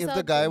 मतलब मेरे If साथ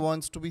the guy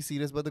wants to be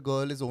serious but the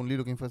girl is only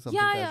looking for something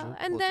casual.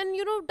 and then,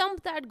 you know,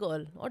 dump that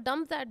girl or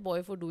dump that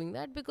boy for doing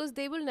that because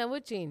they will never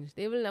change,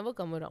 they will never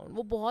come around.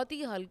 वो बहुत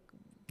ही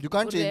You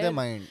can't change their rare.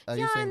 mind. Are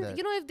you Yeah, saying and that?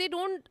 you know, if they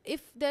don't,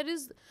 if there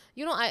is,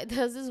 you know,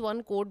 there's this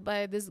one quote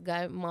by this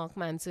guy Mark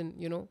Manson,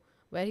 you know,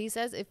 where he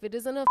says, if it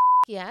isn't a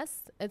yes,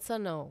 it's a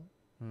no.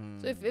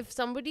 So if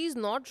somebody is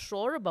not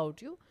sure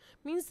about you,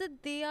 means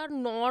that they are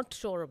not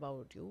sure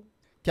about you.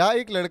 क्या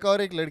एक लड़का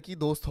और एक लड़की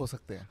दोस्त हो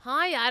सकते हैं?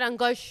 हाँ यार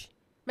अंकुश,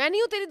 मैं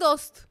नहीं हूँ तेरी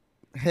दोस्त.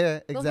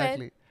 है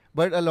exactly.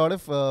 But a lot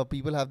of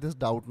people have this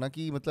doubt ना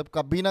कि मतलब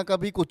कभी ना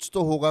कभी कुछ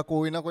तो होगा,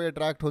 कोई ना कोई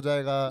अट्रैक्ट हो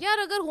जाएगा. यार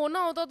अगर होना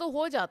होता तो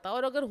हो जाता,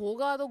 और अगर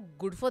होगा तो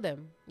good for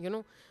them, you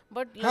know.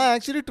 But हाँ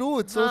actually true.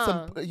 It's so हाँ,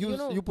 simple. you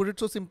know, You put it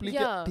so simply.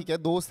 yeah. ठीक है,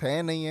 दोस्त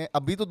है नहीं है,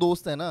 अभी तो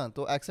दोस्त है ना,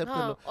 तो accept कर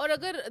हाँ, लो. और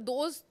अगर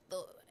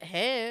दोस्त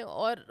है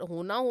और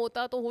होना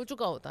होता तो हो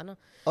चुका होता ना.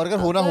 और अगर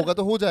होना होगा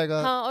तो हो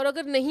जाएगा. हाँ, और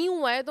अगर नहीं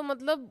हुआ है तो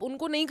मतलब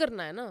उनको नहीं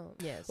करना है ना.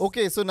 Yes.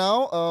 Okay, so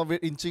now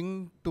we're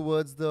inching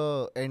towards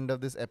the end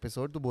of this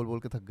episode. तो बोल बोल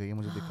के थक गई है,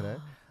 मुझे दिख रहा है.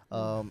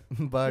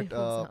 But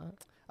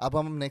अब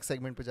हम next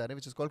segment पे जा रहे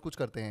हैं, which is called कुछ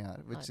करते हैं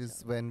यार, which is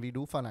when we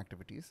do fun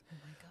activities.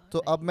 तो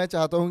अब मैं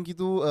चाहता हूँ कि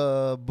तू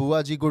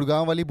बुआ जी,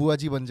 गुड़गांव वाली बुआ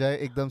जी बन जाए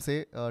एकदम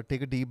से.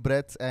 Take a deep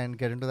breath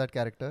and get into that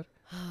character.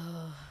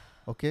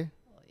 Okay,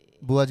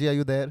 बुआ जी, are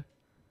you there?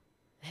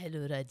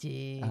 Hello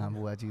Rajesh. हाँ,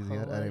 बुआ जी is here.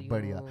 How अरे are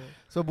बढ़िया. you?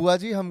 So बुआ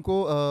जी, हमको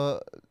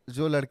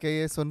जो लड़के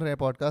ये सुन रहे हैं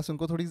पॉडकास्ट,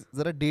 उनको थोड़ी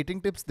जरा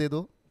डेटिंग टिप्स दे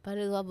दो.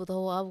 पहले तो आप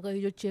बताओ, आपका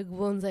ये जो चेक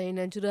बोन्स है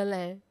नेचुरल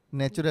है?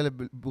 नेचुरल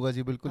है बुआ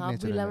जी, बिल्कुल आप भी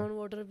नेचुरल लेमन है.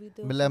 वाटर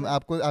पीते हो? मतलब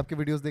आपको आपके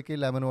वीडियोस देख के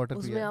लेमन वाटर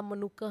उसमें पिया. आप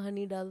मनुक्का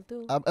हनी डालते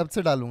हो? अब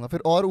से डालूंगा,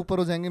 फिर और ऊपर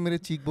हो जाएंगे मेरे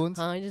चीक बोन्स.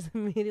 हाँ, जैसे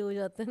मेरे हो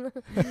जाते हैं ना.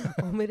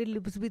 और मेरे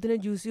लिप्स भी इतने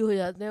जूसी हो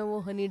जाते हैं, वो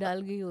हनी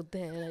डाल के ही होते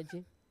हैं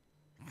राजेश.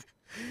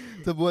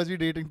 तो बुआ जी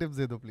डेटिंग टिप्स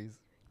दे दो प्लीज.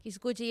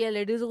 किसको चाहिए,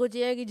 लेडीज को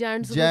चाहिए कि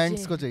जेंट्स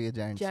जेंट्स को चाहिए.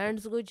 जेंट्स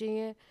जेंट्स को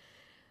चाहिए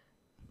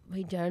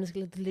भाई. जेंट्स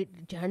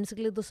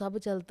के लिए तो सब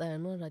चलता है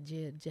ना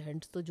राजेश.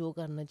 जेंट्स तो जो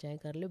करना चाहे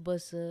कर ले,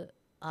 बस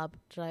आप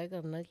ट्राई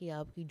करना कि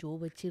आपकी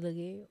जॉब अच्छी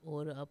लगे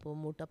और आप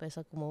मोटा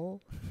पैसा कमाओ.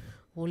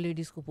 वो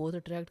लेडीज़ को बहुत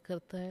अट्रैक्ट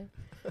करता है.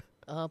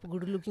 आप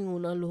गुड लुकिंग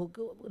होना, लोग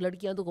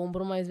लड़कियां तो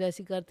कॉम्प्रोमाइज़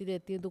वैसी करती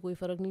रहती हैं तो कोई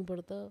फ़र्क नहीं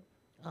पड़ता.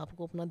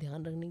 आपको अपना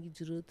ध्यान रखने की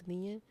ज़रूरत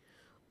नहीं है.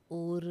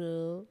 और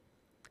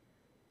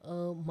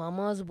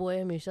मामाज बॉय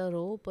हमेशा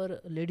रहो,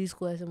 पर लेडीज़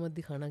को ऐसे मत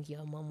दिखाना कि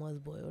आप मामाज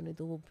बॉय हो, नहीं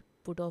तो वो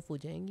पुट ऑफ हो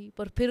जाएंगी.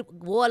 पर फिर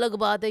वो अलग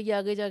बात है कि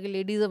आगे जाके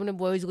लेडीज़ अपने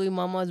बॉयज़ को ही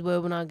मामाज बॉय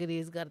बना के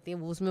रेस करती हैं,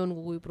 वो उसमें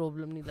उनको कोई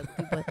प्रॉब्लम नहीं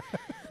लगती. पर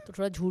तो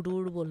थोड़ा झूठ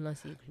वूठ बोलना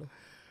सीख लो.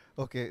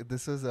 Okay,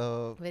 this is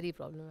Very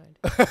problematic.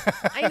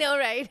 I know,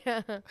 right?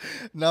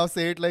 now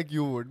say it like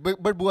you would.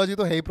 But बुआ जी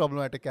तो है ही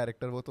problematic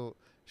character. वो तो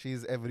she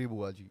is every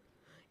बुआ जी.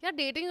 Yeah,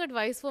 dating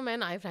advice for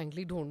men, I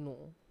frankly don't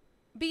know.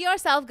 Be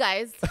yourself,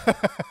 guys.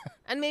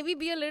 And maybe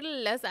be a little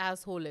less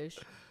asshole-ish.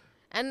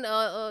 And,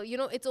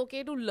 it's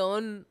okay to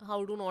learn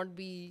how to not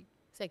be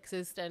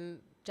sexist and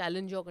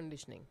challenge your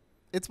conditioning.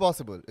 It's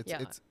possible.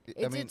 Yeah.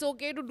 I mean, It's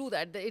okay to do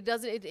that.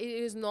 It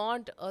is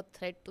not a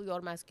threat to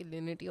your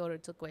masculinity, or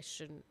it's a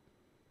question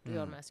to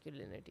your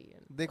masculinity.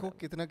 And देखो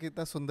whatever.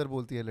 कितना सुंदर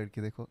बोलती है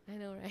लड़की, देखो. I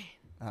know, right?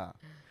 हाँ.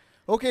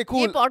 Okay, ये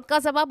cool.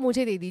 Podcast अब आप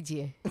मुझे दे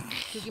दीजिए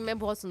क्योंकि मैं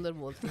बहुत सुंदर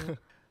बोलती हूँ.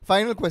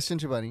 Final question,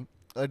 Shivani.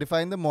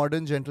 Define the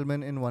modern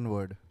gentleman in one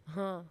word.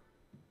 हाँ.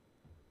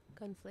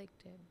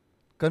 Conflicted.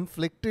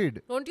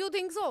 Conflicted. Don't you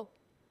think so?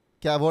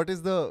 क्या? What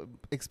is the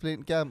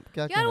explain? क्या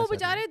क्या यार कहना वो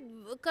चाह रही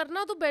बेचारे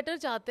करना तो बेटर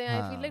चाहते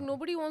हैं. I feel like हाँ.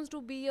 nobody wants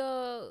to be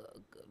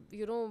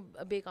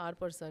a बेकार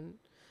person.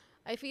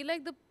 I feel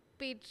like the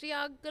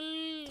patriarchal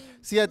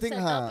See, I think,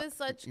 setup हाँ, is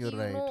such you're कि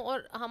right.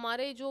 और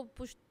हमारे जो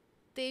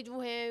पुश्ते जो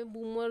हैं,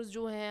 boomers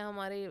जो हैं,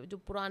 हमारे जो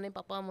पुराने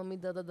पापा मम्मी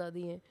दादा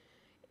दादी हैं,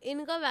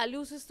 इनका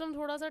वैल्यू सिस्टम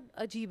थोड़ा सा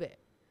अजीब है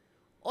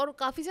और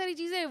काफ़ी सारी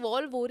चीज़ें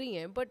इवॉल्व हो रही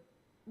हैं. बट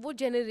वो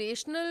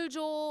जनरेशनल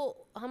जो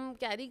हम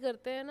कैरी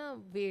करते हैं ना,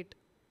 weight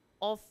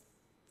of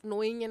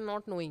knowing and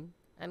not knowing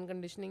and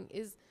conditioning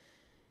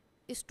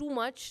is too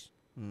much.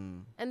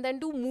 And then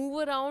to move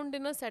around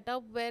in a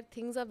setup where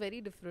things are very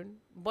different,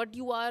 but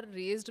you are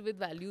raised with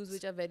values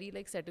which are very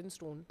like set in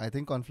stone. I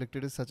think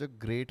conflicted is such a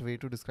great way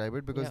to describe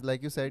it because Yeah.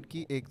 like you said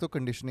कि एक तो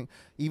conditioning,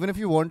 even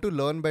if you want to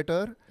learn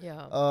better,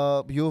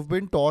 Yeah. you've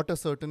been taught a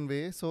certain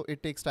way, so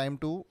it takes time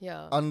to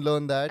Yeah.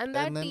 unlearn that.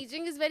 And that then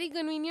teaching is very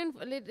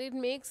convenient. It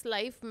makes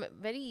life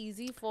very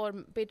easy for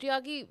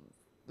patriarchy.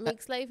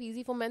 Makes life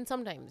easy for men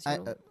sometimes. You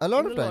know? a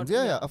lot In of times,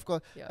 yeah, of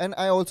course. Yeah. And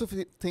I also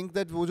think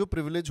that वो जो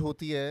privilege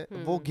होती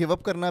है वो give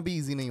up करना भी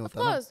easy नहीं Of होता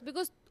ना. course,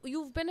 because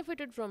you've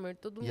benefited from it,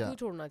 तो तुम Yeah. क्यों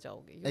छोड़ना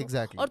चाहोगे? You know?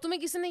 Exactly. और तुम्हें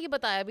किसी ने ये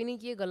बताया भी नहीं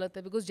कि ये गलत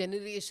है, because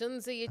generation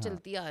से ये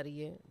चलती आ रही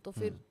है, तो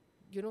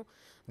फिर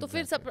तो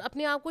फिर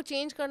अपने आप को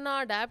change करना,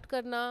 adapt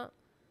करना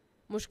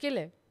मुश्किल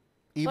है.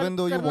 Even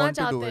though you करना want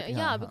to do चाहते it. हैं.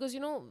 Yeah, because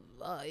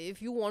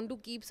if you want to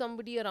keep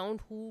somebody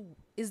around who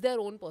is their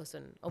own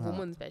person, a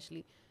woman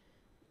especially,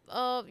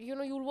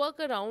 you'll work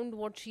around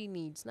what she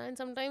needs, and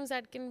sometimes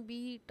that can be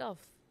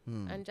tough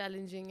and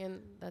challenging, and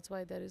that's why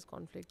there is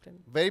conflict.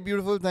 And Very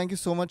beautiful. Thank you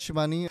so much,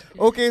 Shivani.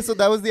 Okay, so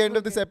that was the end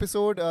of this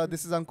episode.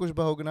 This is Ankush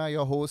Bahugna,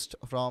 your host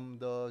from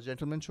the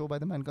Gentleman Show by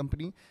the Man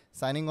Company,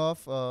 signing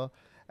off.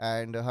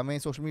 And हमें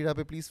social media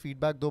पे please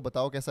feedback दो,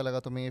 बताओ कैसा लगा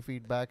तुम्हें ये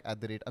feedback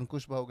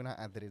 @Ankush Bahugna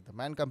 @the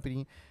Man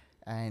Company.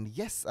 And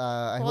yes,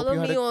 I hope follow you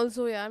had me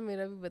also, यार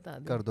मेरा भी बता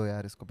दो. कर दो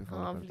यार इसको भी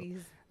follow हाँ, कर दो.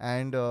 please.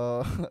 And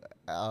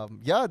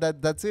yeah,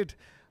 that's it.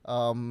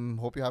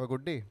 Hope you have a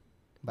good day.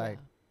 Bye.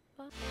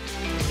 Yeah.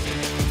 Bye.